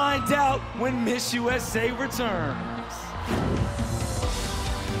Oklahoma? Find out when Miss USA returns.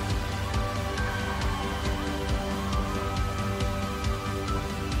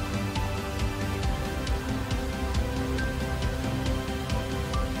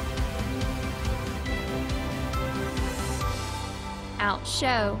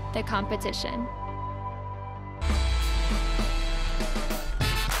 Outshow the competition.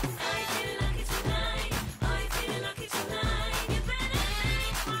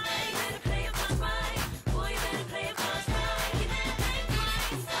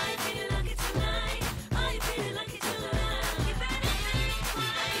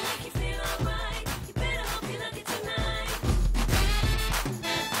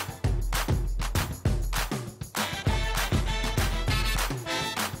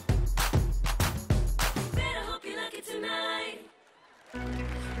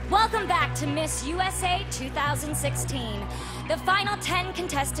 Welcome back to Miss USA 2016. The final 10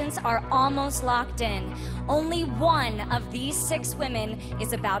 contestants are almost locked in. Only one of these 6 women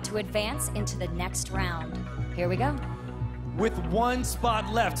is about to advance into the next round. Here we go. With one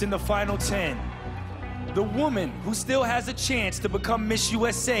spot left in the final 10, the woman who still has a chance to become Miss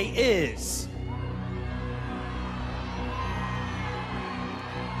USA is...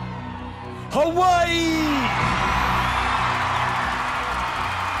 Hawaii!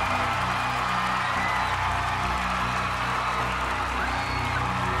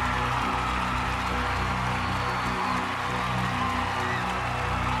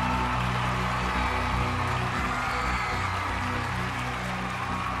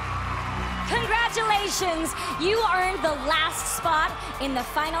 Congratulations! You earned the last spot in the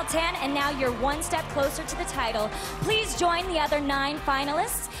final 10, and now you're one step closer to the title. Please join the other 9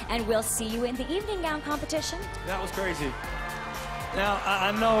 finalists, and we'll see you in the evening gown competition. That was crazy. Now,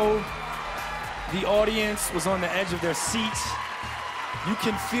 I know the audience was on the edge of their seats. You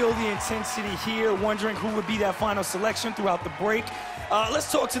can feel the intensity here, wondering who would be that final selection throughout the break.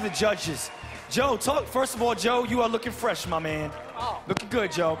 Let's talk to the judges. Joe, first of all, Joe, you are looking fresh, my man. Oh. Looking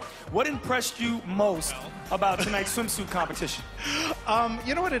good, Joe. What impressed you most about tonight's swimsuit competition?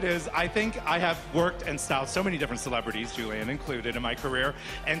 You know what it is? I think I have worked and styled so many different celebrities, Julianne included, in my career,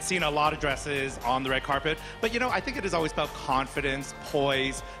 and seen a lot of dresses on the red carpet. But, you know, I think it is always about confidence,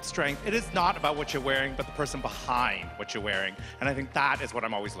 poise, strength. It is not about what you're wearing, but the person behind what you're wearing. And I think that is what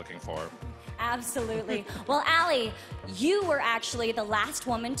I'm always looking for. Absolutely. Well, Allie, you were actually the last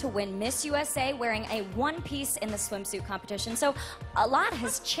woman to win Miss USA wearing a one-piece in the swimsuit competition. So a lot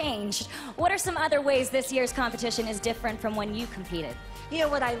has changed. What are some other ways this year's competition is different from when you competed? You know,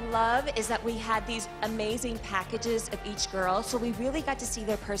 what I love is that we had these amazing packages of each girl, so we really got to see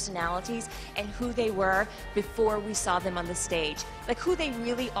their personalities and who they were before we saw them on the stage. Like who they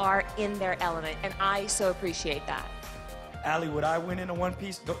really are in their element, and I so appreciate that. Allie, would I win in a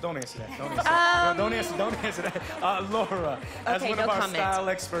one-piece? Don't answer that. Don't answer that. Don't answer that. Laura, as one of our style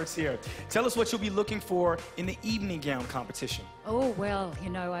experts here, tell us what you'll be looking for in the evening gown competition. Oh, well, you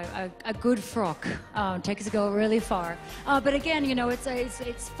know, a good frock takes a girl really far. But again, you know,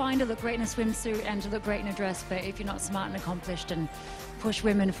 it's fine to look great in a swimsuit and to look great in a dress, but if you're not smart and accomplished and push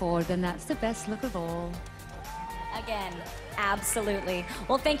women forward, then that's the best look of all. Again, absolutely.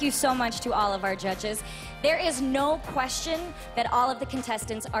 Well, thank you so much to all of our judges. There is no question that all of the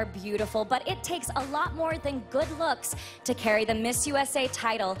contestants are beautiful, but it takes a lot more than good looks to carry the Miss USA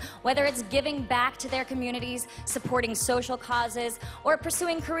title, whether it's giving back to their communities, supporting social causes, or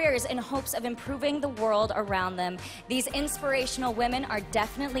pursuing careers in hopes of improving the world around them. These inspirational women are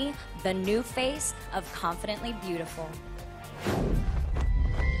definitely the new face of Confidently Beautiful.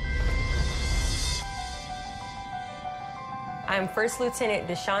 I'm First Lieutenant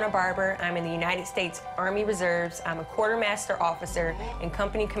Deshauna Barber. I'm in the United States Army Reserves. I'm a quartermaster officer and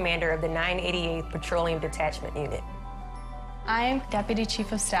company commander of the 988th Petroleum Detachment Unit. I am Deputy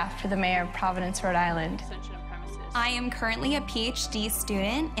Chief of Staff for the Mayor of Providence, Rhode Island. I am currently a PhD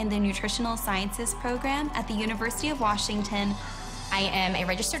student in the Nutritional Sciences program at the University of Washington. I am a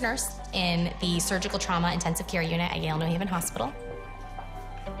registered nurse in the Surgical Trauma Intensive Care Unit at Yale New Haven Hospital.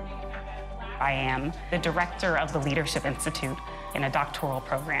 I am the director of the Leadership Institute in a doctoral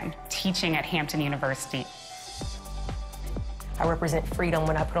program, teaching at Hampton University. I represent freedom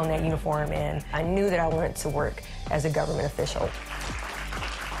when I put on that uniform, and I knew that I wanted to work as a government official.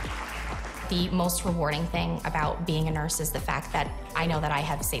 The most rewarding thing about being a nurse is the fact that I know that I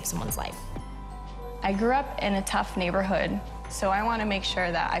have saved someone's life. I grew up in a tough neighborhood, so I want to make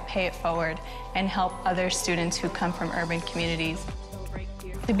sure that I pay it forward and help other students who come from urban communities.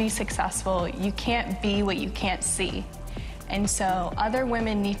 To be successful, you can't be what you can't see. And so other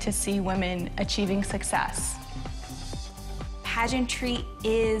women need to see women achieving success. Pageantry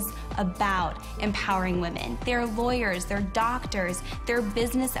is about empowering women. They're lawyers, they're doctors, they're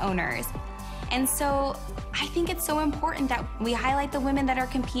business owners. And so I think it's so important that we highlight the women that are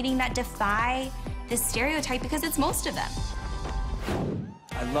competing that defy this stereotype, because it's most of them.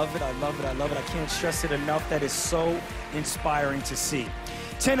 I love it, I love it, I love it. I can't stress it enough. That is so inspiring to see.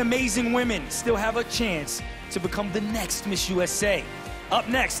 10 amazing women still have a chance to become the next Miss USA. Up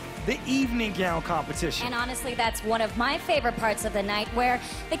next, the evening gown competition. And honestly, that's one of my favorite parts of the night, where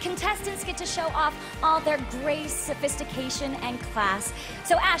the contestants get to show off all their grace, sophistication, and class.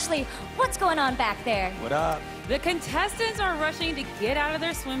 So Ashley, what's going on back there? What up? The contestants are rushing to get out of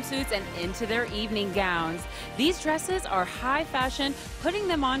their swimsuits and into their evening gowns. These dresses are high fashion. Putting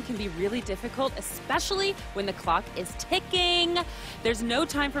them on can be really difficult, especially when the clock is ticking. There's no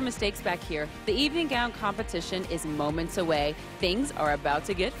time for mistakes back here. The evening gown competition is moments away. Things are about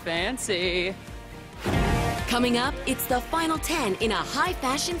to get fancy. Coming up, it's the final 10 in a high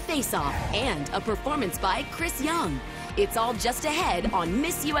fashion face-off and a performance by Chris Young. It's all just ahead on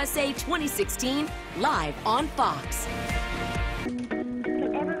Miss USA 2016, live on Fox.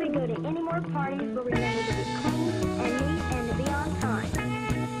 Can ever be go to any more parties where we remember to be clean and neat and to be on time.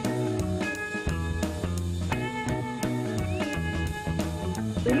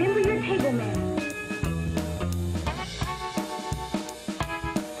 Remember your table manners.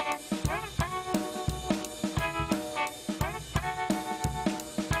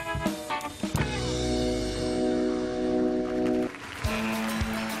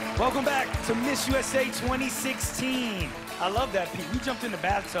 Welcome back to Miss USA 2016. I love that, Pete. We jumped in the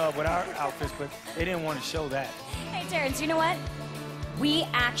bathtub with our outfits, but they didn't want to show that. Hey, Terrence, you know what? We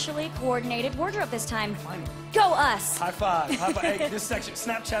actually coordinated wardrobe this time. Go us! High five. High five. Hey, this section,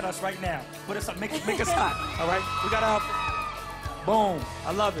 Snapchat us right now. Put us up, make us hot, all right? We got our outfit. Boom.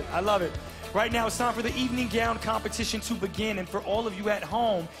 I love it. I love it. Right now, it's time for the evening gown competition to begin. And for all of you at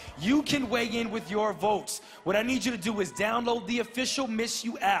home, you can weigh in with your votes. What I need you to do is download the official Miss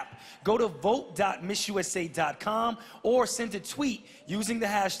U app. Go to vote.missusa.com or send a tweet using the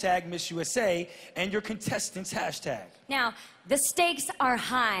hashtag MissUSA and your contestants' hashtag. Now, the stakes are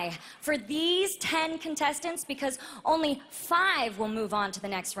high for these 10 contestants because only 5 will move on to the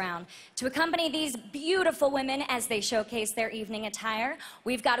next round. To accompany these beautiful women as they showcase their evening attire,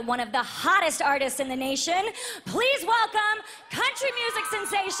 we've got one of the hottest artists in the nation. Please welcome country music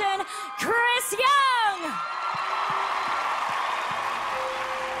sensation, Chris Young!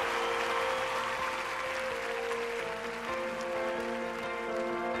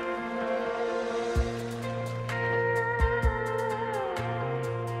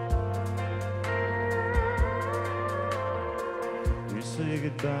 Say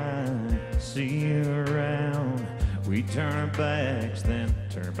goodbye, see you around. We turn our backs, then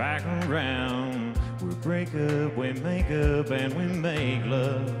turn back around. We break up, we make up, and we make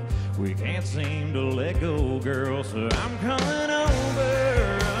love. We can't seem to let go, girl, so I'm coming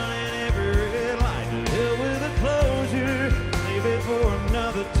over, running every red light to hell with a closure. Save it for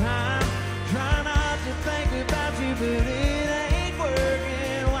another time. Try not to think about you, but it ain't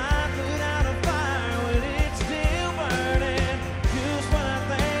working. Why put out a fire when it's still burning? Just when I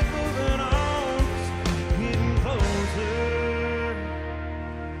think moving on, getting closer,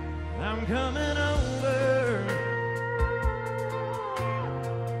 I'm coming over.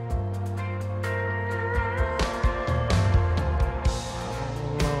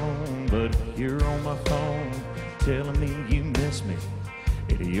 I'm alone, but you're on my phone, telling me you miss me.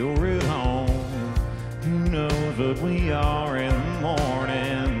 You're at home. Who knows what we are in the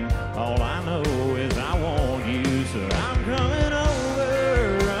morning? All I know is I want you, so I'm coming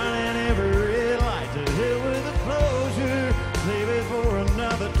over, running every red light to hell with a closure.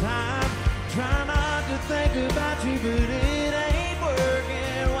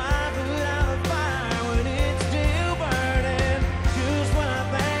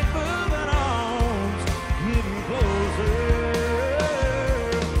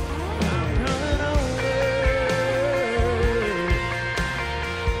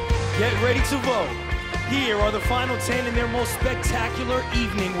 Get ready to vote. Here are the final 10 in their most spectacular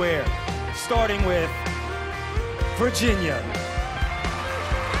evening wear, starting with Virginia.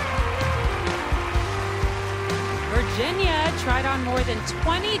 Virginia tried on more than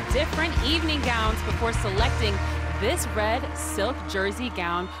 20 different evening gowns before selecting this red silk jersey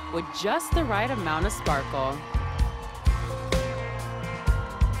gown with just the right amount of sparkle.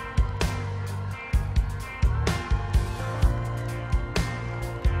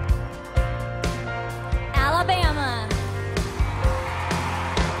 Alabama.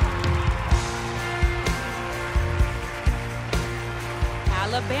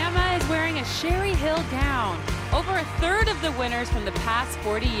 Alabama is wearing a Sherry Hill gown. Over a third of the winners from the past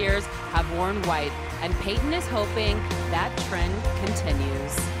 40 years have worn white, and Peyton is hoping that trend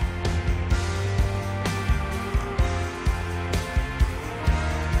continues.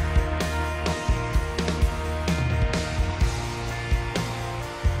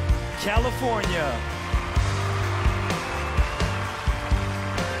 California.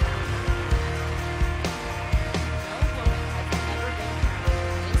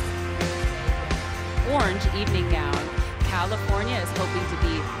 Orange evening gown. California is hoping to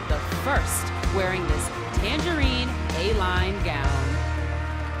be the first wearing this tangerine A-line gown.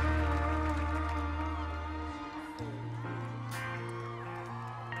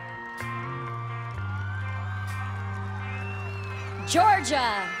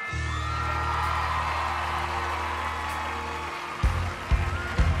 Georgia.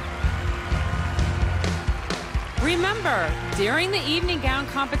 Remember, during the evening gown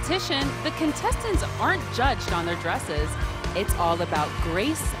competition, the contestants aren't judged on their dresses. It's all about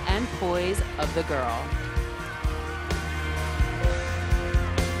grace and poise of the girl.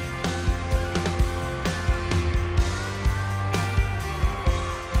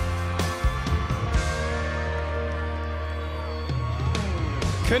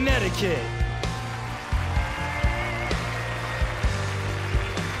 Connecticut.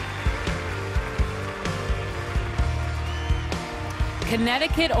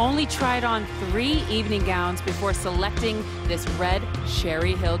 Connecticut only tried on 3 evening gowns before selecting this red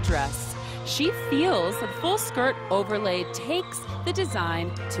Sherry Hill dress. She feels the full skirt overlay takes the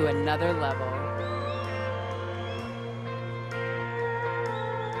design to another level.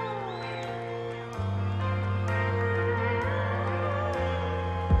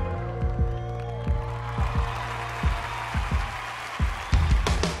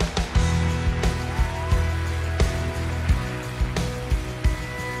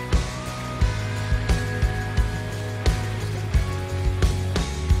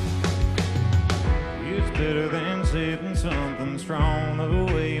 Better than sitting something strong.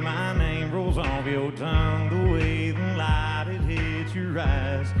 The way my name rolls off your tongue, the way the light it hits your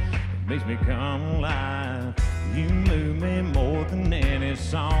eyes, it makes me come alive. You move me more than any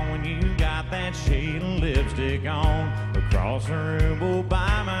song when you got that shade of lipstick on. Across the room, oh,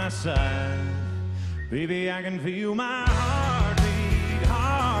 by my side, baby, I can feel my heartbeat,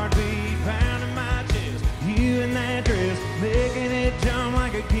 heartbeat pounding my chest. You in that dress, making it jump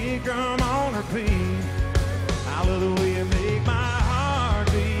like a kick drum on repeat. I love the way you make my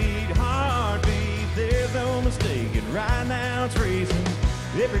heartbeat, heartbeat. There's no mistaking. Right now it's racing.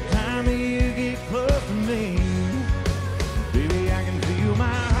 Every time that you get close to me, baby, I can feel my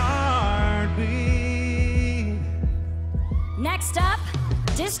heartbeat. Next up,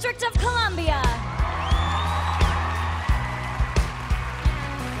 District of Columbia.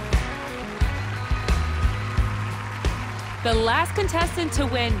 The last contestant to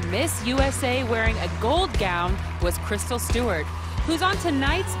win Miss USA wearing a gold gown was Crystal Stewart, who's on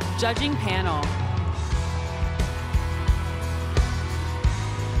tonight's judging panel.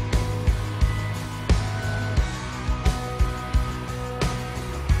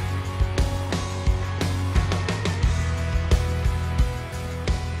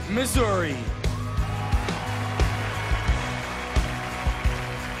 Missouri.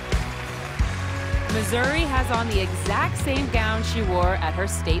 Missouri has on the exact same gown she wore at her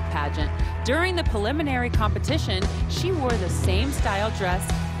state pageant. During the preliminary competition, she wore the same style dress,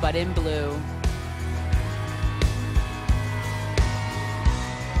 but in blue.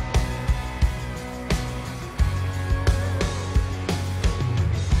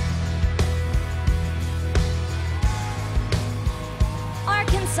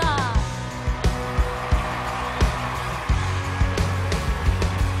 Arkansas.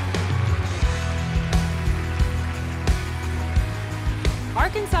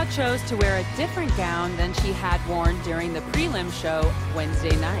 Arkansas chose to wear a different gown than she had worn during the prelim show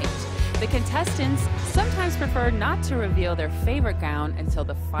Wednesday night. The contestants sometimes prefer not to reveal their favorite gown until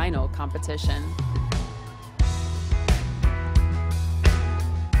the final competition.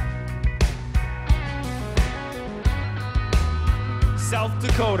 South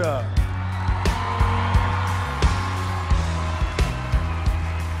Dakota.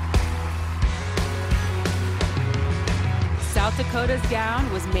 South Dakota's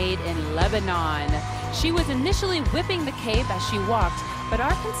gown was made in Lebanon. She was initially whipping the cape as she walked, but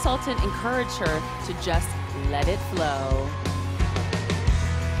our consultant encouraged her to just let it flow.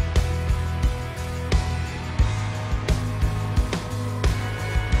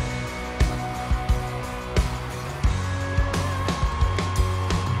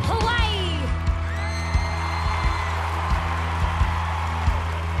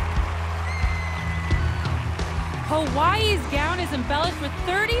 Hawaii's gown is embellished with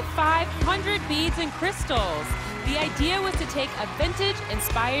 3,500 beads and crystals. The idea was to take a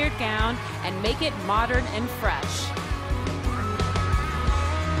vintage-inspired gown and make it modern and fresh.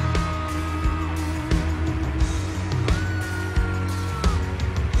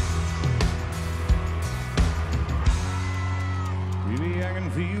 Baby, I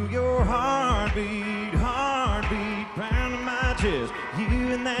can feel your heartbeat, heartbeat pounding my chest.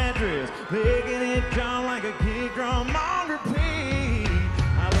 You in that dress, making it jump like a kick drum on repeat.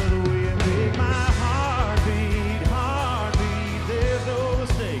 I love the way you make my heartbeat, heartbeat. There's no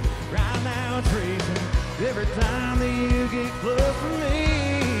mistake. Right now it's racing every time that you get close to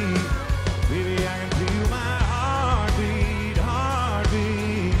me. Baby, I can feel my heartbeat,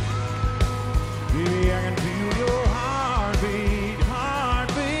 heartbeat. Baby, I can feel your heartbeat,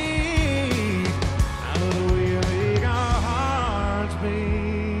 heartbeat. I love the way you make our hearts beat.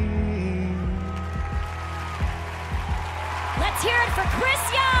 Let's hear it for Chris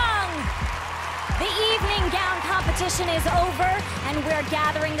Young. The evening gown competition is over, and we're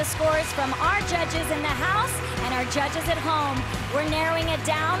gathering the scores from our judges in the house and our judges at home. We're narrowing it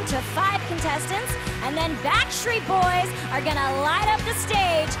down to 5 contestants, and then Backstreet Boys are gonna light up the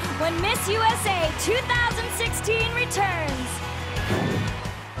stage when Miss USA 2016 returns.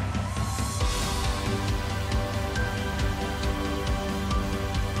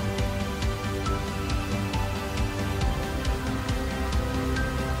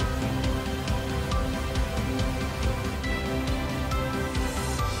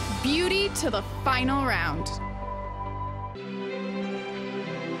 Beauty to the final round.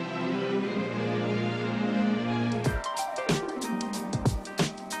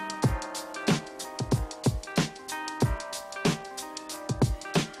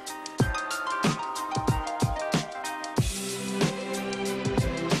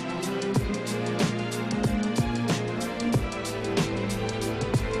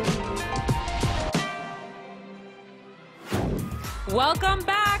 Welcome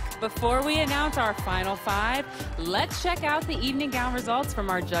back. Before we announce our final 5, let's check out the evening gown results from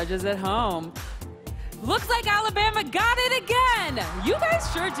our judges at home. Looks like Alabama got it again. You guys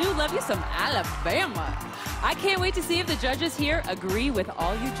sure do love you some Alabama. I can't wait to see if the judges here agree with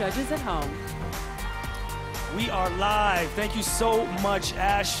all you judges at home. We are live. Thank you so much,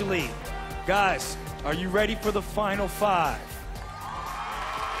 Ashley. Guys, are you ready for the final 5?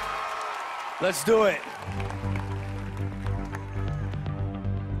 Let's do it.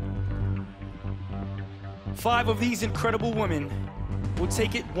 Five of these incredible women will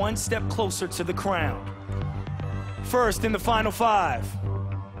take it one step closer to the crown. First in the final 5,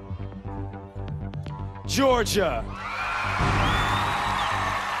 Georgia.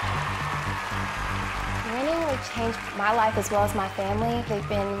 Winning would change my life as well as my family. They've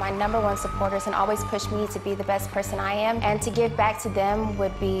been my #1 supporters and always pushed me to be the best person I am. And to give back to them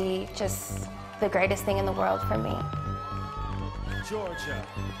would be just the greatest thing in the world for me. Georgia.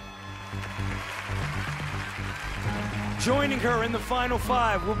 Joining her in the final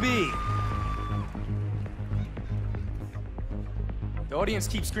 5 will be... The audience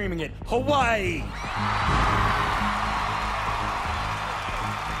keeps screaming it, Hawaii.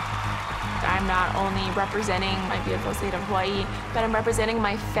 I'm not only representing my beautiful state of Hawaii, but I'm representing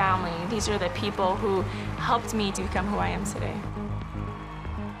my family. These are the people who helped me to become who I am today.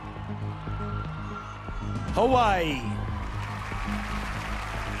 Hawaii.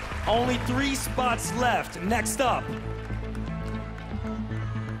 Only 3 spots left. Next up.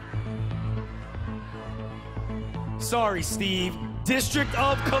 Sorry, Steve. District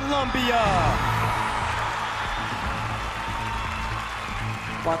of Columbia.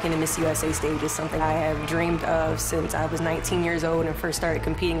 Walking the Miss USA stage is something I have dreamed of since I was 19 years old and first started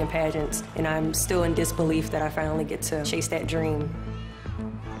competing in pageants. And I'm still in disbelief that I finally get to chase that dream.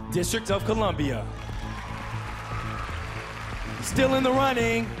 District of Columbia. Still in the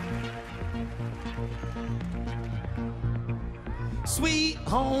running. Sweet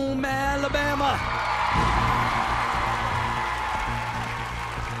Home Alabama.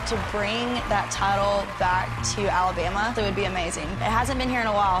 to bring that title back to Alabama, it would be amazing. It hasn't been here in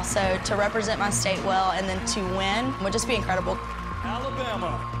a while, so to represent my state well and then to win would just be incredible.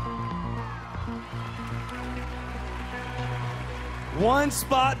 Alabama. One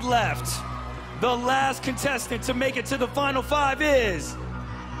spot left. The last contestant to make it to the final 5 is...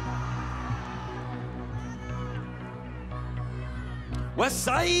 West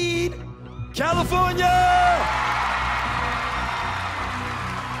Side, California!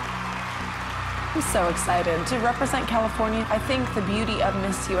 I'm so excited to represent California. I think the beauty of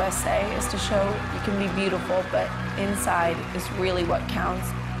Miss USA is to show you can be beautiful, but inside is really what counts.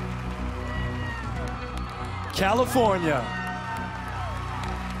 California.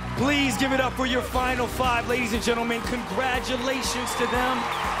 Please give it up for your final 5, ladies and gentlemen. Congratulations to them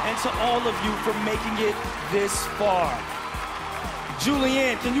and to all of you for making it this far.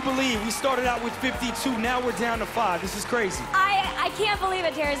 Julianne, can you believe we started out with 52, now we're down to 5. This is crazy. I can't believe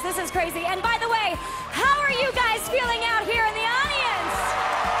it, Terrence. This is crazy. And by the way, how are you guys feeling out here in the audience?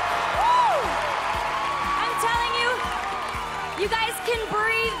 Woo! I'm telling you, you guys can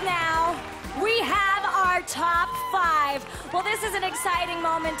breathe now. We have our top 5. Well, this is an exciting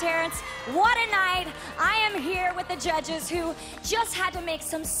moment, Terrence. What a night. I am here with the judges who just had to make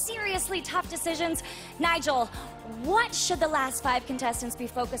some seriously tough decisions. Nigel, what should the last 5 contestants be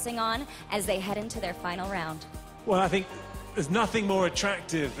focusing on as they head into their final round? Well, I think there's nothing more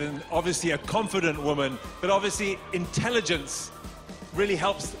attractive than obviously a confident woman, but obviously intelligence really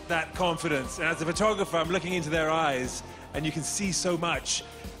helps that confidence. And as a photographer, I'm looking into their eyes and you can see so much.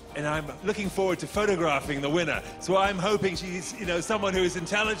 And I'm looking forward to photographing the winner. So I'm hoping she's, someone who is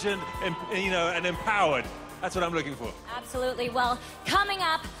intelligent and, and empowered. That's what I'm looking for. Absolutely. Well, coming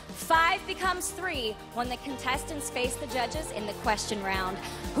up, 5 becomes 3 when the contestants face the judges in the question round.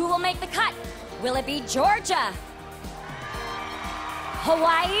 Who will make the cut? Will it be Georgia,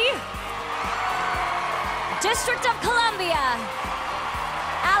 Hawaii, District of Columbia,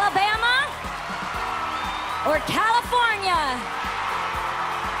 Alabama, or California?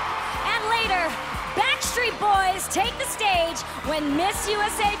 And later, Backstreet Boys take the stage when Miss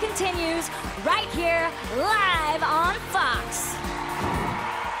USA continues right here live on Fox.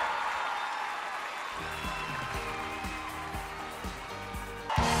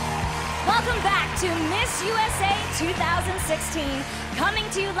 Welcome back to Miss USA 2016, coming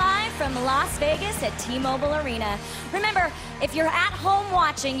to you live from Las Vegas at T-Mobile Arena. Remember, if you're at home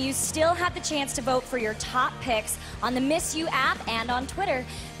watching, you still have the chance to vote for your top picks on the Miss U app and on Twitter.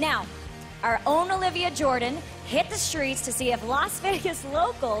 Now, our own Olivia Jordan hit the streets to see if Las Vegas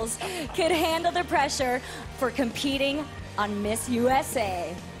locals could handle the pressure for competing on Miss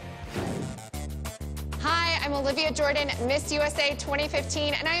USA. Hi, I'm Olivia Jordan, Miss USA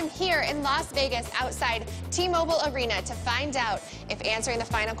 2015, and I am here in Las Vegas outside T-Mobile Arena to find out if answering the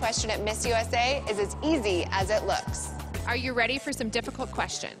final question at Miss USA is as easy as it looks. Are you ready for some difficult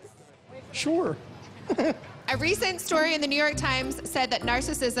questions? Sure. A recent story in the New York Times said that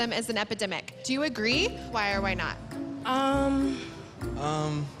narcissism is an epidemic. Do you agree? Why or why not?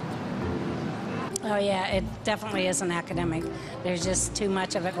 Oh yeah, it definitely is an academic. There's just too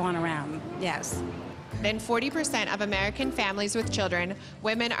much of it going around, yes. In 40% of American families with children,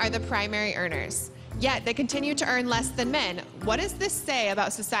 women are the primary earners. Yet they continue to earn less than men. What does this say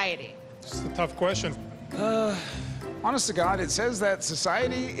about society? It's a tough question. Honest to God, it says that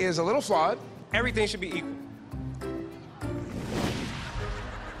society is a little flawed. Everything should be equal.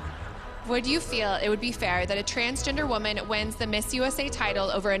 Would you feel it would be fair that a transgender woman wins the Miss USA title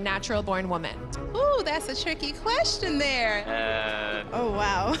over a natural-born woman? Ooh, that's a tricky question there. Oh,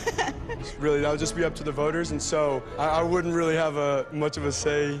 wow. Really, that would just be up to the voters, and so I wouldn't really have much of a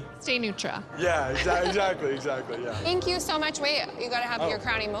say. Stay neutral. Yeah, exactly, yeah. Thank you so much. Wait, you gotta have your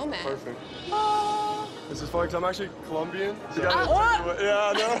crowning moment. Perfect. This is funny because I'm actually Colombian. So What?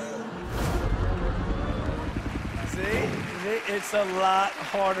 Yeah, I know. See? It's a lot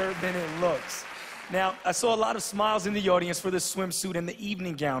harder than it looks. Now, I saw a lot of smiles in the audience for the swimsuit and the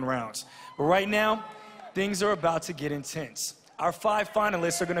evening gown rounds. But right now, things are about to get intense. Our 5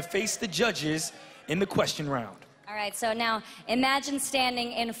 finalists are gonna face the judges in the question round. All right, so now imagine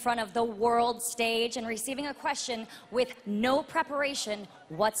standing in front of the world stage and receiving a question with no preparation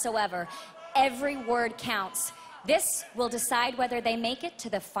whatsoever. Every word counts. This will decide whether they make it to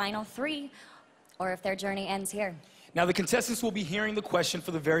the final 3 or if their journey ends here. Now, the contestants will be hearing the question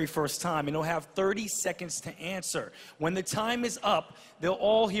for the very first time, and they'll have 30 seconds to answer. When the time is up, they'll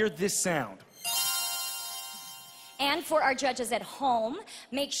all hear this sound. And for our judges at home,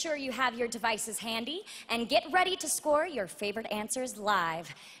 make sure you have your devices handy and get ready to score your favorite answers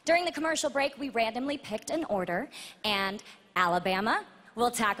live. During the commercial break, we randomly picked an order, and Alabama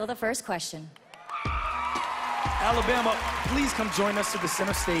will tackle the first question. Alabama, please come join us to the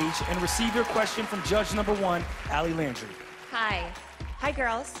center stage and receive your question from judge number 1, Allie Landry. Hi. Hi,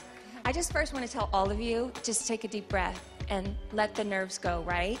 girls. I just first want to tell all of you, just take a deep breath and let the nerves go,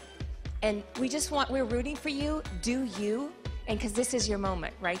 right? And we're rooting for you, do you, and because this is your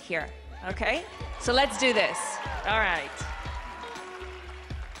moment right here, okay? So let's do this. All right.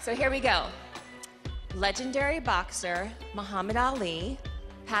 So here we go. Legendary boxer Muhammad Ali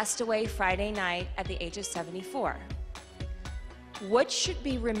passed away Friday night at the age of 74. What should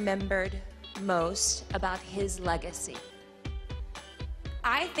be remembered most about his legacy?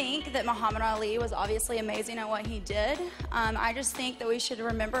 I think that Muhammad Ali was obviously amazing at what he did. I just think that we should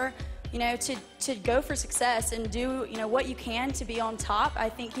remember, to go for success and do, what you can to be on top. I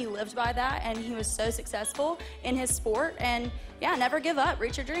think he lived by that, and he was so successful in his sport. And yeah, never give up.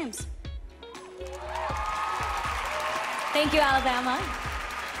 Reach your dreams. Thank you, Alabama.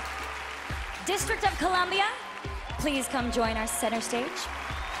 District of Columbia, please come join our center stage.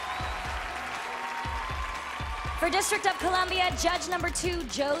 For District of Columbia, judge number 2,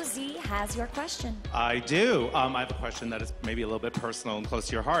 Josie, has your question. I do. I have a question that is maybe a little bit personal and close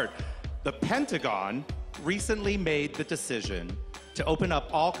to your heart. The Pentagon recently made the decision to open up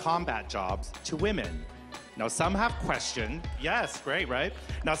all combat jobs to women. Now, some have questioned, yes, great, right?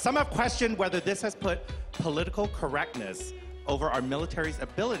 Now, some have questioned whether this has put political correctness over our military's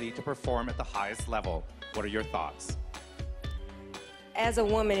ability to perform at the highest level. What are your thoughts? As a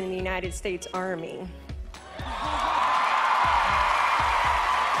woman in the United States Army,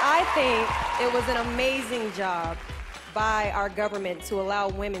 I think it was an amazing job by our government to allow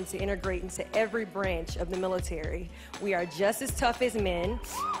women to integrate into every branch of the military. We are just as tough as men.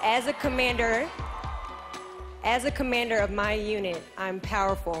 As a commander of my unit, I'm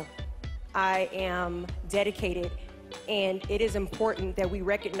powerful. I am dedicated, and it is important that we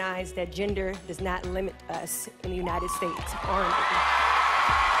recognize that gender does not limit us in the United States Army.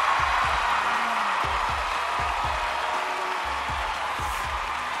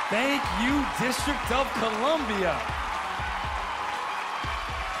 Thank you, District of Columbia.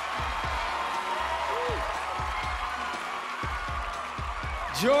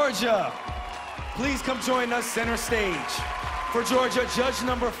 Georgia, please come join us center stage. For Georgia, judge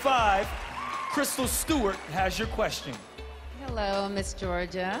number 5, Crystal Stewart, has your question. Hello, Miss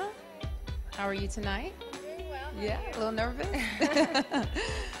Georgia. How are you tonight? Very well. Yeah, a little nervous.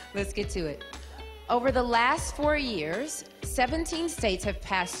 Let's get to it. Over the last 4 years, 17 states have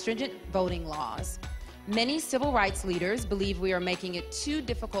passed stringent voting laws. Many civil rights leaders believe we are making it too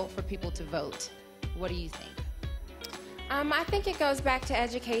difficult for people to vote. What do you think? I think it goes back to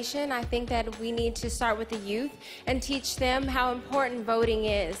education. I think that we need to start with the youth and teach them how important voting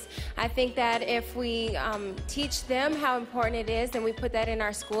is. I think that if we teach them how important it is and we put that in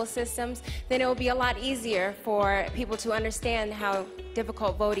our school systems, then it will be a lot easier for people to understand how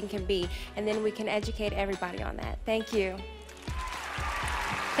difficult voting can be. And then we can educate everybody on that. Thank you.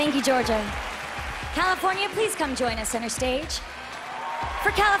 Thank you, Georgia. California, please come join us center stage. For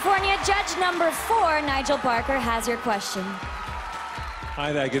California, judge number 4, Nigel Barker, has your question.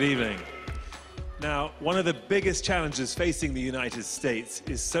 Hi there, good evening. Now, one of the biggest challenges facing the United States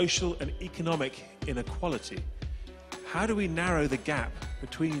is social and economic inequality. How do we narrow the gap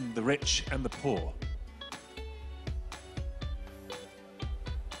between the rich and the poor?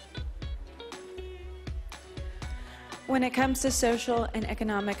 When it comes to social and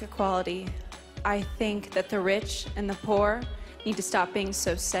economic equality, I think that the rich and the poor need to stop being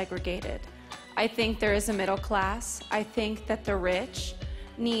so segregated. I think there is a middle class. I think that the rich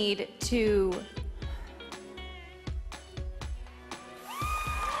need to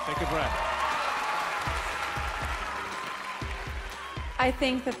take a breath. I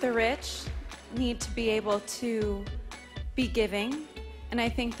think that the rich need to be able to be giving, and I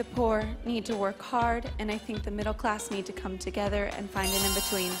think the poor need to work hard, and I think the middle class need to come together and find an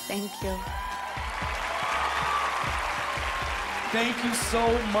in-between. Thank you. Thank you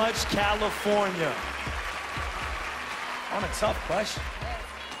so much, California. On a tough question.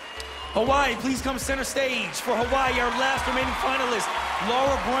 Hawaii, please come center stage. For Hawaii, our last remaining finalist,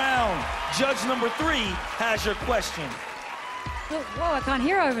 Laura Brown, judge number 3, has your question. Whoa, I can't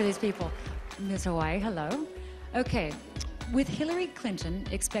hear over these people. Miss Hawaii, hello. Okay, with Hillary Clinton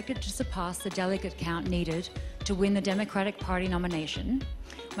expected to surpass the delegate count needed to win the Democratic Party nomination,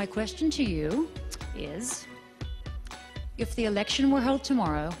 my question to you is, if the election were held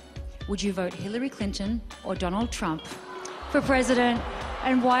tomorrow, would you vote Hillary Clinton or Donald Trump for president,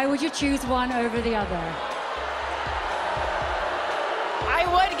 and why would you choose one over the other? I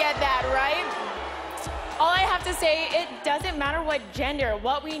would get that, right? All I have to say, it doesn't matter what gender.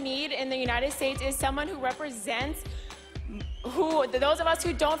 What we need in the United States is someone who represents those of us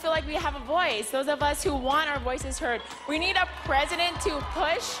who don't feel like we have a voice, those of us who want our voices heard. We need a president to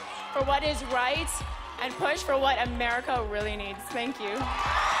push for what is right and push for what America really needs. Thank you.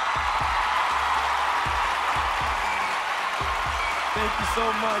 Thank you so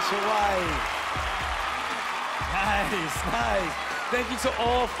much, Hawaii. Nice. Thank you to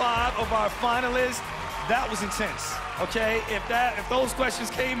all 5 of our finalists. That was intense, okay? If those questions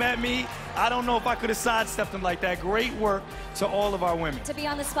came at me, I don't know if I could have sidestepped them like that. Great work to all of our women. To be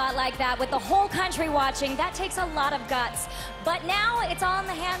on the spot like that with the whole country watching, that takes a lot of guts. But now it's all in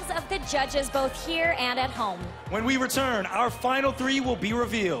the hands of the judges, both here and at home. When we return, our final 3 will be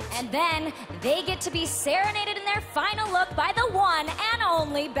revealed. And then they get to be serenaded in their final look by the one and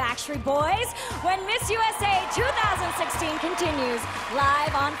only Backstreet Boys when Miss USA 2016 continues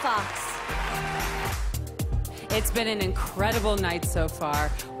live on Fox. It's been an incredible night so far.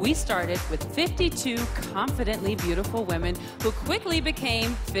 We started with 52 confidently beautiful women who quickly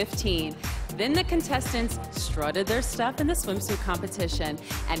became 15. Then the contestants strutted their stuff in the swimsuit competition,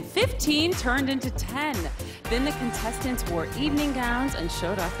 and 15 turned into 10. Then the contestants wore evening gowns and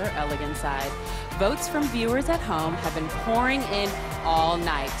showed off their elegant side. Votes from viewers at home have been pouring in all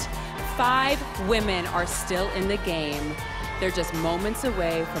night. 5 women are still in the game. They're just moments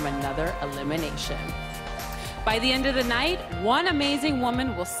away from another elimination. By the end of the night, one amazing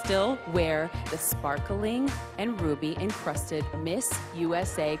woman will still wear the sparkling and ruby encrusted Miss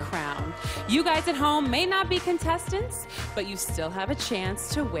USA crown. You guys at home may not be contestants, but you still have a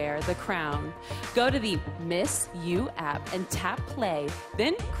chance to wear the crown. Go to the Miss U app and tap play,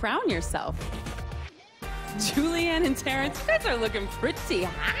 then crown yourself. Julianne and Terrence, you guys are looking pretty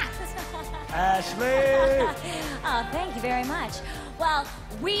hot. Ashley! Oh, thank you very much. Well,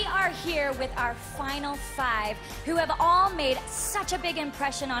 we are here with our final 5 who have all made such a big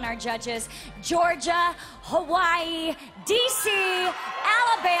impression on our judges. Georgia, Hawaii, DC,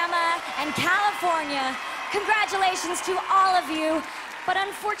 Alabama, and California. Congratulations to all of you. But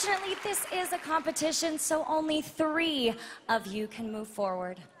unfortunately, this is a competition, so only 3 of you can move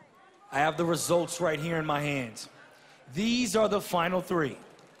forward. I have the results right here in my hands. These are the final 3.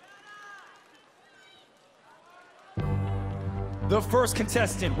 The first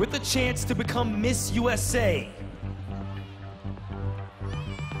contestant with a chance to become Miss USA,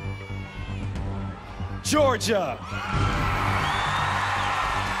 Georgia.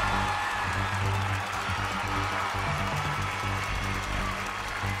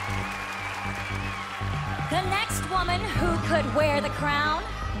 The next woman who could wear the crown,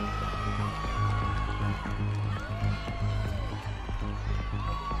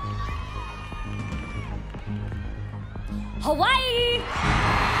 Hawaii!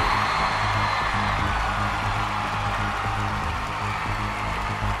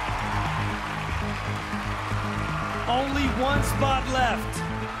 Only one spot left.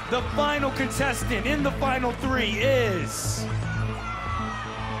 The final contestant in the final 3 is...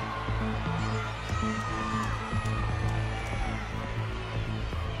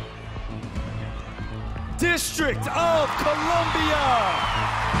 District of Columbia!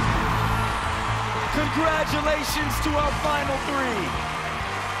 Congratulations to our final 3.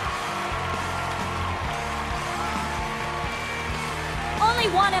 Only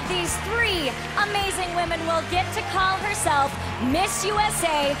one of these 3 amazing women will get to call herself Miss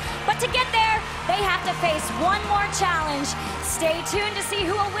USA. But to get there, they have to face one more challenge. Stay tuned to see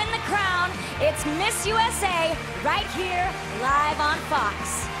who will win the crown. It's Miss USA right here, live on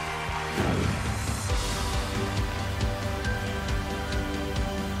Fox.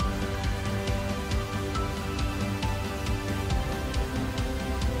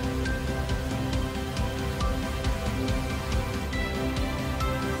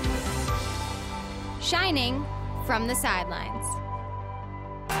 Shining from the sidelines.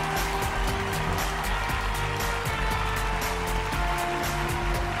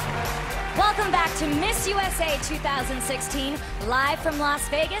 Welcome back to Miss USA 2016, live from Las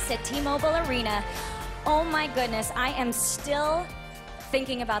Vegas at T-Mobile Arena. Oh my goodness, I am still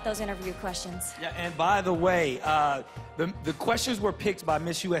thinking about those interview questions. Yeah, and by the way, the questions were picked by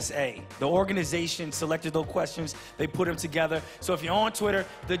Miss USA. The organization selected those questions. They put them together. So if you're on Twitter,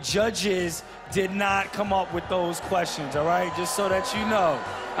 the judges did not come up with those questions, all right? Just so that you know,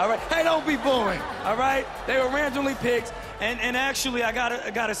 all right? Hey, don't be booing, all right? They were randomly picked. And actually, I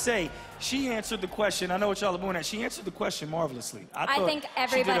gotta say, She answered the question. I know what y'all are doing at. She answered the question marvelously. I think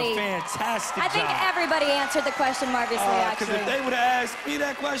everybody. She did a fantastic job. I think everybody answered the question marvelously, Because actually. if they would have asked me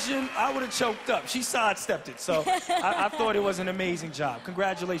that question, I would have choked up. She sidestepped it. So I thought it was an amazing job.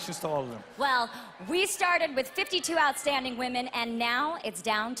 Congratulations to all of them. Well, we started with 52 outstanding women, and now it's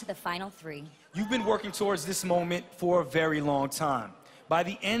down to the final 3. You've been working towards this moment for a very long time. By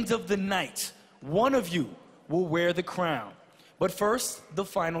the end of the night, one of you will wear the crown. But first, the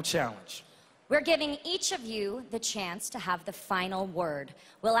final challenge. We're giving each of you the chance to have the final word.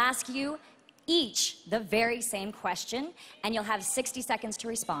 We'll ask you each the very same question, and you'll have 60 seconds to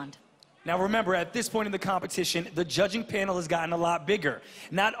respond. Now remember, at this point in the competition, the judging panel has gotten a lot bigger.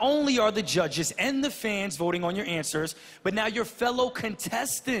 Not only are the judges and the fans voting on your answers, but now your fellow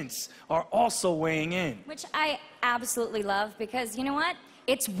contestants are also weighing in. Which I absolutely love, because you know what?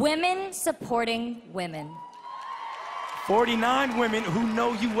 It's women supporting women. 49 women who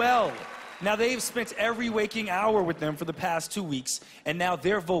know you well. Now, they've spent every waking hour with them for the past 2 weeks, and now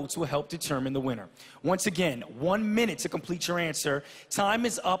their votes will help determine the winner. Once again, 1 minute to complete your answer. Time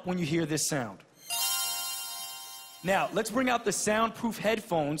is up when you hear this sound. Now, let's bring out the soundproof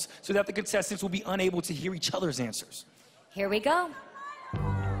headphones so that the contestants will be unable to hear each other's answers. Here we go.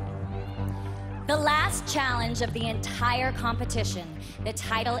 The last challenge of the entire competition. The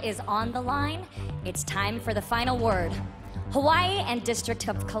title is on the line. It's time for the final word. Hawaii and District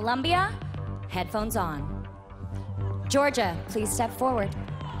of Columbia, headphones on. Georgia, please step forward.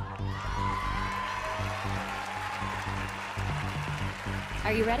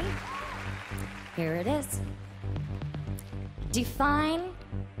 Are you ready? Here it is. Define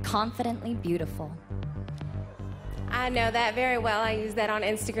confidently beautiful. I know that very well. I use that on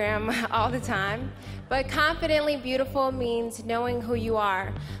Instagram all the time. But confidently beautiful means knowing who you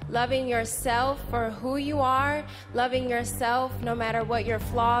are, loving yourself for who you are, loving yourself no matter what your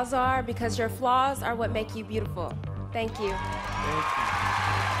flaws are, because your flaws are what make you beautiful. Thank you. Thank you.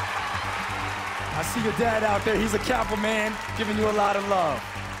 I see your dad out there. He's a Kappa man, giving you a lot of love.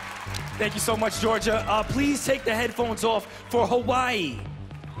 Thank you so much, Georgia. Please take the headphones off for Hawaii.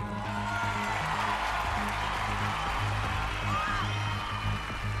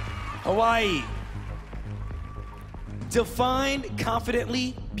 Hawaii. Define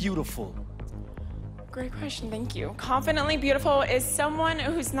confidently beautiful. Great question, thank you. Confidently beautiful is someone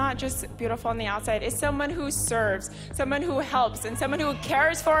who's not just beautiful on the outside, it's someone who serves, someone who helps, and someone who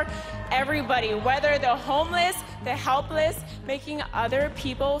cares for everybody, whether the homeless, the helpless, making other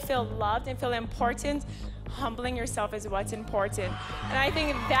people feel loved and feel important. Humbling yourself is what's important. And I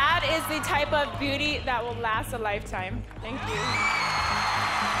think that is the type of beauty that will last a lifetime. Thank you.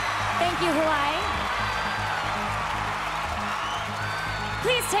 Thank you, Hawaii.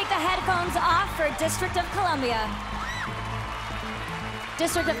 Please take the headphones off for District of Columbia.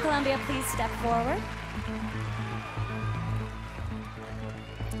 District of Columbia, please step forward.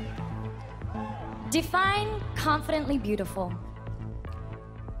 Define confidently beautiful.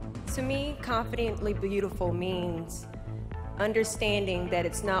 To me, confidently beautiful means understanding that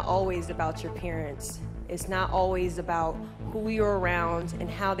it's not always about your parents. It's not always about who you're around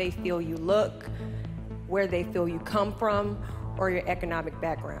and how they feel you look, where they feel you come from, or your economic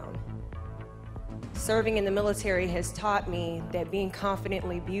background. Serving in the military has taught me that being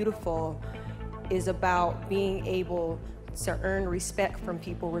confidently beautiful is about being able to earn respect from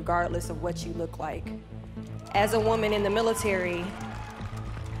people regardless of what you look like. As a woman in the military,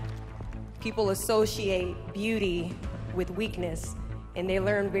 people associate beauty with weakness, and they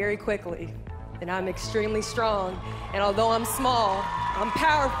learn very quickly that I'm extremely strong, and although I'm small, I'm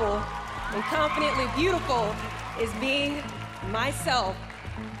powerful, and confidently beautiful is being myself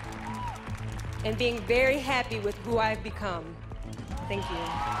and being very happy with who I've become. Thank you.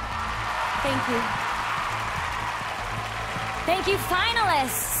 Thank you. Thank you,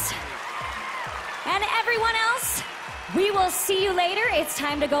 finalists. And everyone else, we will see you later. It's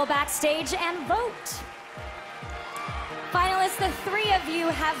time to go backstage and vote. Finalists, the 3 of you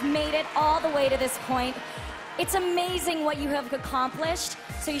have made it all the way to this point. It's amazing what you have accomplished,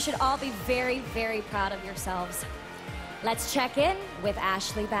 so you should all be very, very proud of yourselves. Let's check in with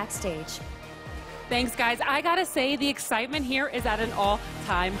Ashley backstage. Thanks, guys. I gotta say, the excitement here is at an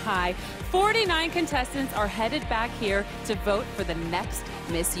all-time high. 49 contestants are headed back here to vote for the next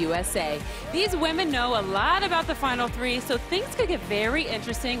Miss USA. These women know a lot about the final 3, so things could get very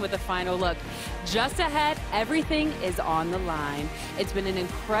interesting with the final look. Just ahead, everything is on the line. It's been an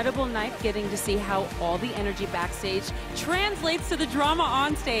incredible night getting to see how all the energy backstage translates to the drama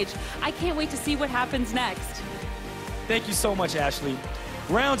on stage. I can't wait to see what happens next. Thank you so much, Ashley.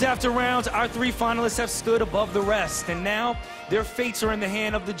 Round after round, our three finalists have stood above the rest, and now their fates are in the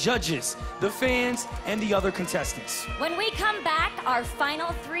hand of the judges, the fans, and the other contestants. When we come back, our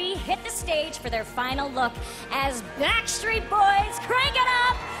final three hit the stage for their final look as Backstreet Boys crank it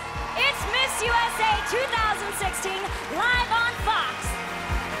up. It's Miss USA 2016 live on Fox.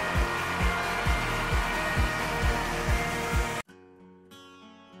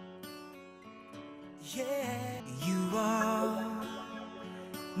 Yeah, you are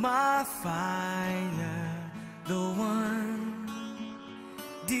my fire, the one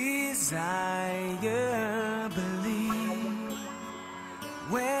desire. Believe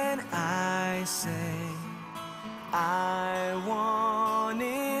when I say I want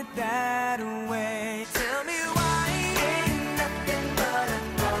it that way. Tell me why ain't nothing but a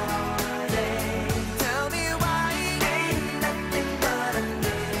heartache. Tell me why ain't nothing but a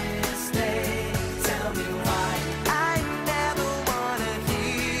mistake. Tell me why I never wanna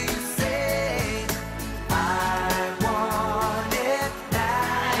hear you say I want it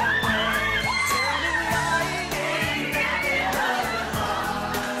that way. Tell me why ain't nothing but a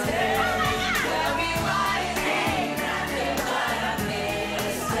heartache. Tell me why ain't nothing but a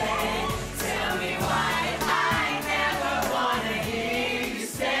mistake. Tell me why I never wanna hear you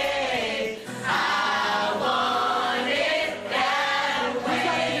say I want it that way.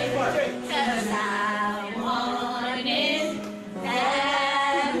 'Cause I want it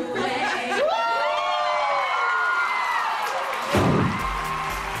that way.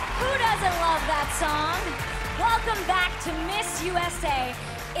 Who doesn't love that song? Welcome back to Miss USA.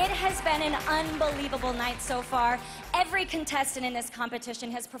 It has been an unbelievable night so far. Every contestant in this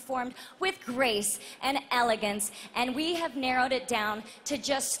competition has performed with grace and elegance, and we have narrowed it down to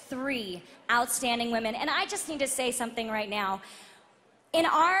just 3 outstanding women. And I just need to say something right now. In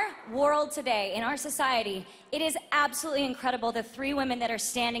our world today, in our society, it is absolutely incredible the 3 women that are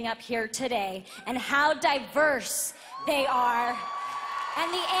standing up here today and how diverse they are. And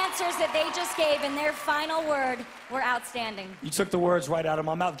the answers that they just gave in their final word were outstanding. You took the words right out of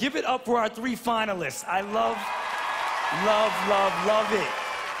my mouth. Give it up for our 3 finalists. I love it.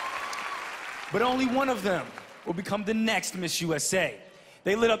 But only one of them will become the next Miss USA.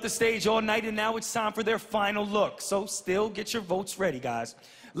 They lit up the stage all night, and now it's time for their final look. So still get your votes ready, guys.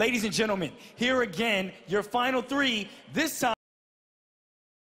 Ladies and gentlemen, here again, your final 3, this time.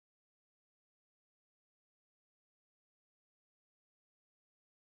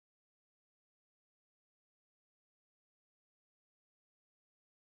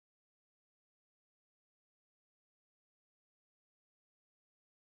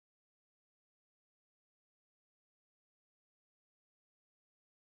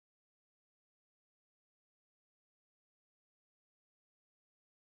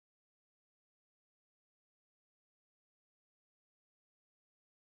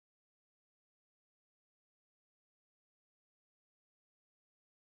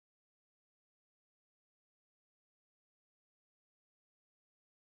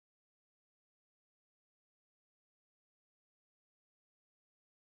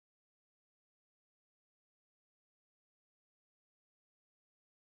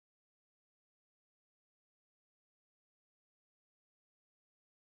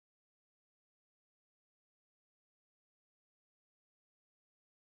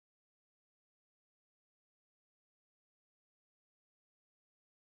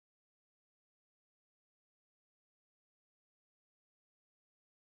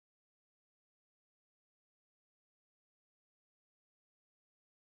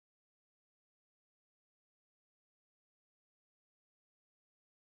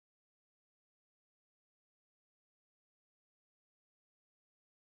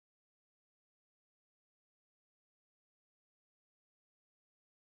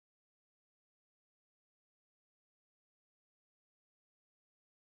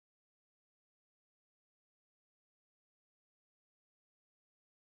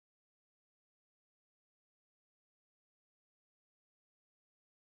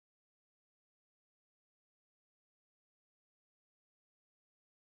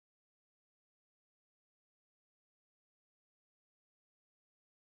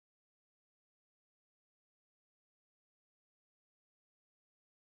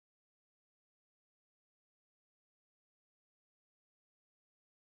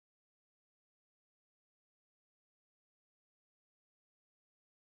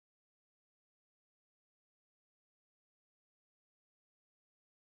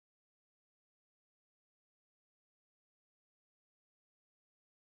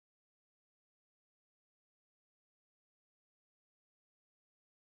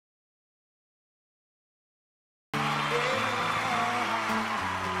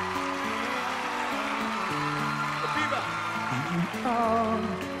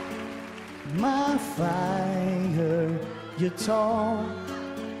 tall.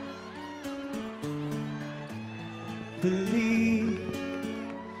 Believe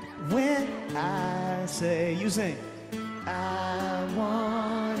when I say, you sing, I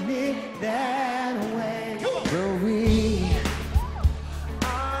want it that way. But we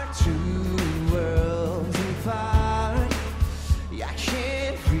are two worlds apart. I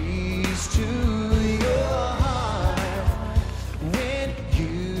can't reach to your heart when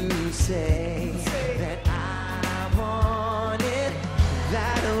you say that I want it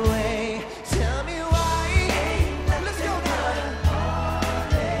that way. Tell me why. Let's go now.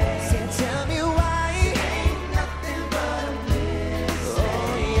 Say, tell me why. Ain't nothing but a mistake.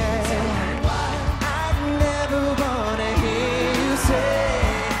 Oh yeah. Tell me why. I never wanna hear you say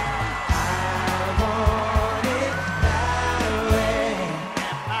I want it that way.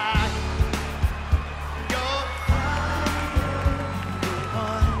 I go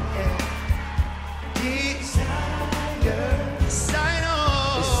desire.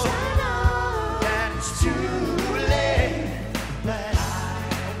 I know that it's too late, but I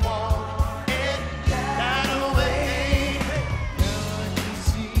want it that way. Now you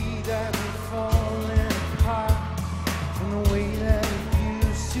see that we're falling apart from the way that it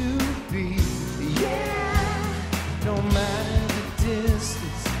used to be. Yeah, no matter the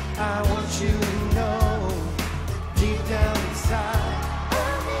distance, I want you to know deep down inside.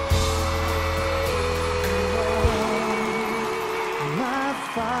 My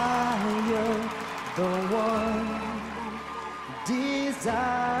fire, the one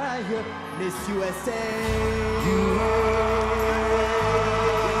desire, Miss USA. You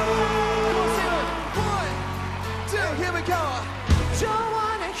Come on, 1, 2, here we go. Don't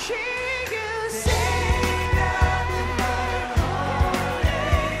wanna hear you say nothing but a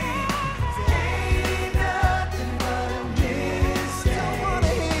heartache. Say nothing but a mistake. Don't wanna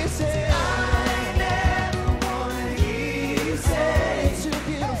hear you say I never wanna hear you say it's too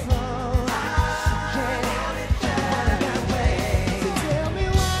beautiful. Tell me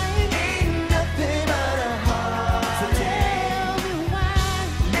why ain't nothing but a heart. So tell me why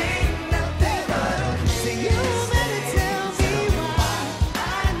ain't nothing but a. So you better tell me why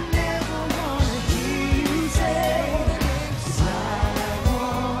I never wanna hear you say I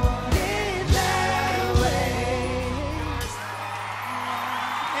want it that way.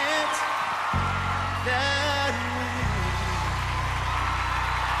 It's that way.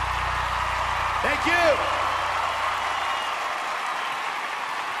 Thank you.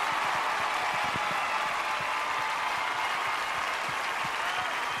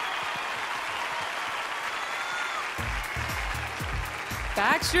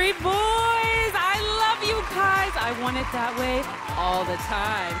 Backstreet Boys, I love you guys. I want it that way all the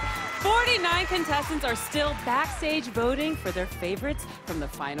time. 49 contestants are still backstage voting for their favorites from the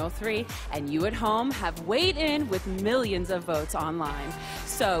final 3, and you at home have weighed in with millions of votes online.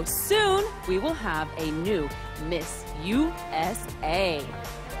 So soon, we will have a new Miss USA.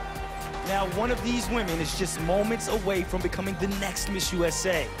 Now, one of these women is just moments away from becoming the next Miss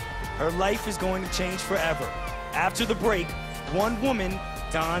USA. Her life is going to change forever. After the break, one woman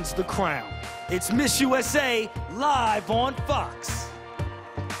dons the crown. It's Miss USA live on Fox.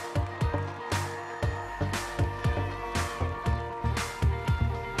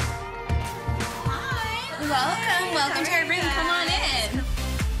 Welcome to our room. Come on in.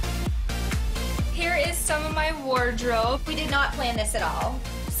 Here is some of my wardrobe. We did not plan this at all.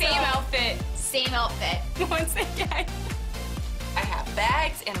 Same outfit. Same outfit. Once again. I have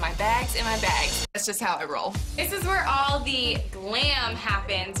bags and my bags and my bags. That's just how I roll. This is where all the glam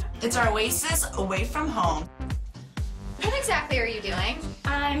happens. It's our oasis away from home. What exactly are you doing?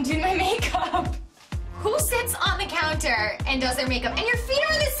 I'm doing my makeup. Who sits on the counter and does their makeup? And your feet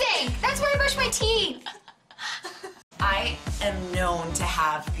are in the sink. That's where I brush my teeth. I am known to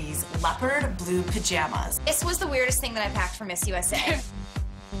have these leopard blue pajamas. This was the weirdest thing that I packed for Miss USA.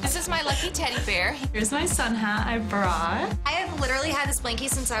 This is my lucky teddy bear. Here's my sun hat I brought. I have literally had this blankie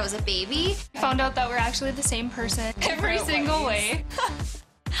since I was a baby. Found out that we're actually the same person every single way.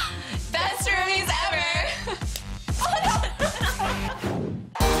 Best roomies ever.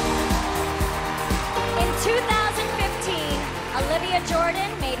 In 2015, Olivia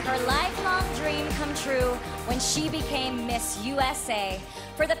Jordan made her lifelong dream come true when she became Miss USA.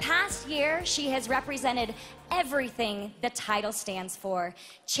 For the past year, she has represented everything the title stands for: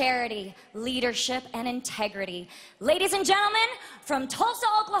 charity, leadership, and integrity. Ladies and gentlemen, from Tulsa,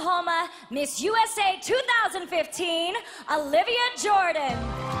 Oklahoma, Miss USA 2015, Olivia Jordan.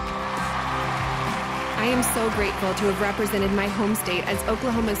 I am so grateful to have represented my home state as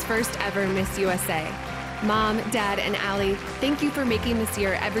Oklahoma's first ever Miss USA. Mom, Dad, and Allie, thank you for making this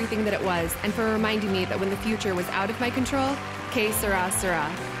year everything that it was and for reminding me that when the future was out of my control, que sera,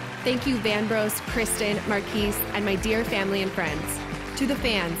 sera. Thank you, Vanbros, Kristen, Marquise, and my dear family and friends. To the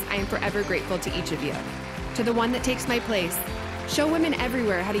fans, I am forever grateful to each of you. To the one that takes my place, show women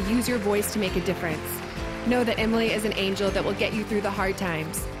everywhere how to use your voice to make a difference. Know that Emily is an angel that will get you through the hard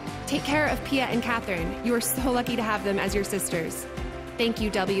times. Take care of Pia and Catherine. You are so lucky to have them as your sisters. Thank you,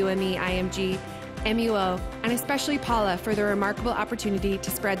 WME, IMG, MUO, and especially Paula for the remarkable opportunity to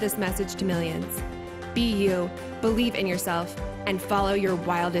spread this message to millions. Be you, believe in yourself, and follow your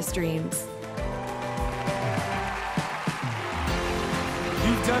wildest dreams.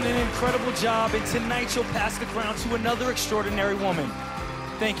 You've done an incredible job, and tonight you'll pass the crown to another extraordinary woman.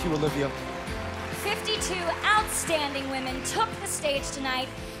 Thank you, Olivia. 52 outstanding women took the stage tonight,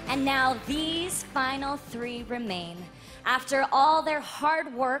 and now these final 3 remain. After all their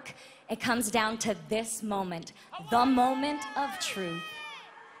hard work, it comes down to this moment, the moment of truth.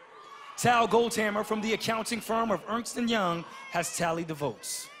 Tal Goldhammer from the accounting firm of Ernst & Young has tallied the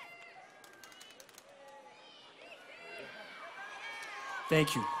votes.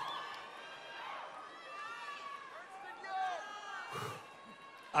 Thank you.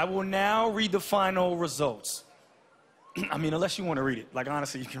 I will now read the final results. I mean, unless you want to read it. Like,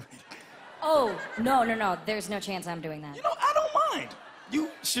 honestly, you can read it. Oh, no. There's no chance I'm doing that. You know, I don't mind. You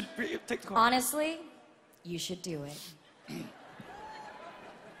should take the call. Honestly, you should do it.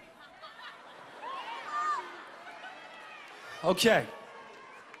 Okay.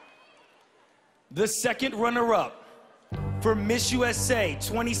 The second runner-up for Miss USA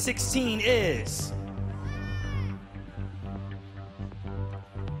 2016 is...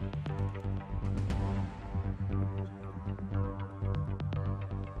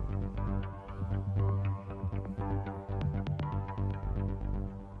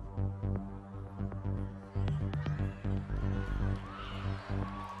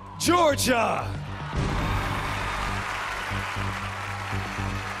 Georgia.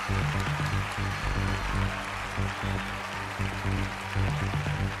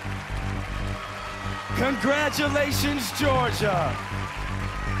 Congratulations, Georgia.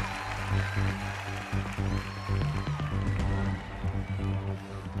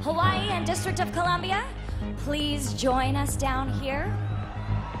 Hawaii and District of Columbia, please join us down here.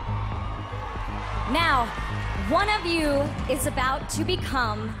 Now, one of you is about to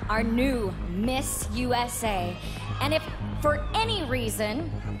become our new Miss USA. And if for any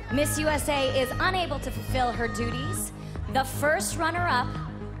reason Miss USA is unable to fulfill her duties, the first runner-up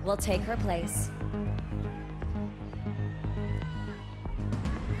will take her place.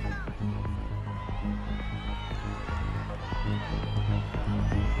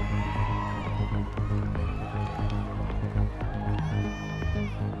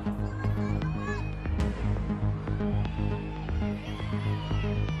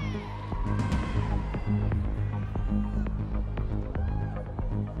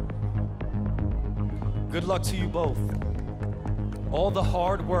 Good luck to you both. All the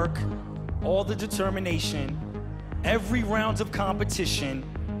hard work, all the determination, every round of competition,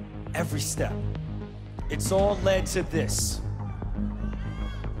 every step. It's all led to this.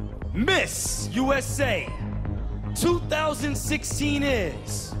 Miss USA 2016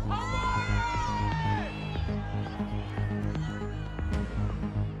 is...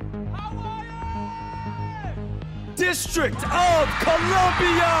 District of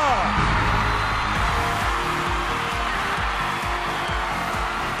Columbia!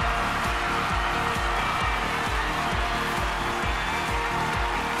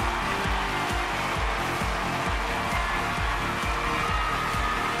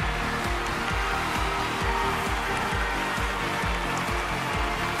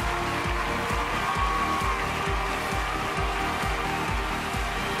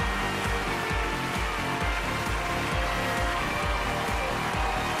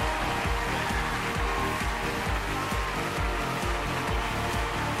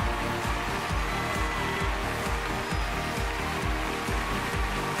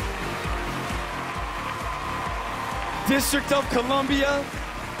 District of Columbia,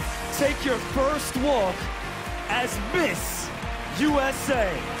 take your first walk as Miss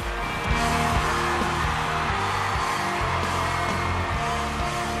USA.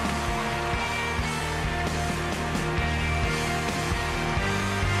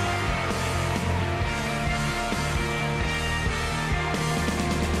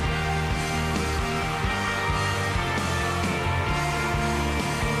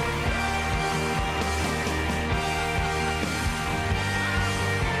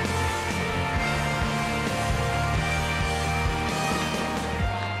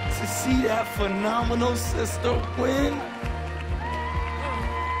 see that phenomenal sister win?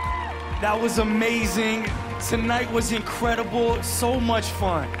 That was amazing. Tonight was incredible. So much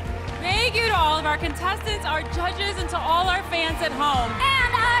fun. Thank you to all of our contestants, our judges, and to all our fans at home.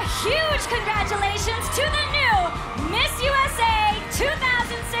 And a huge congratulations to the new Miss USA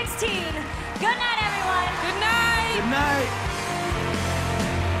 2016. Good night, everyone. Good night. Good night.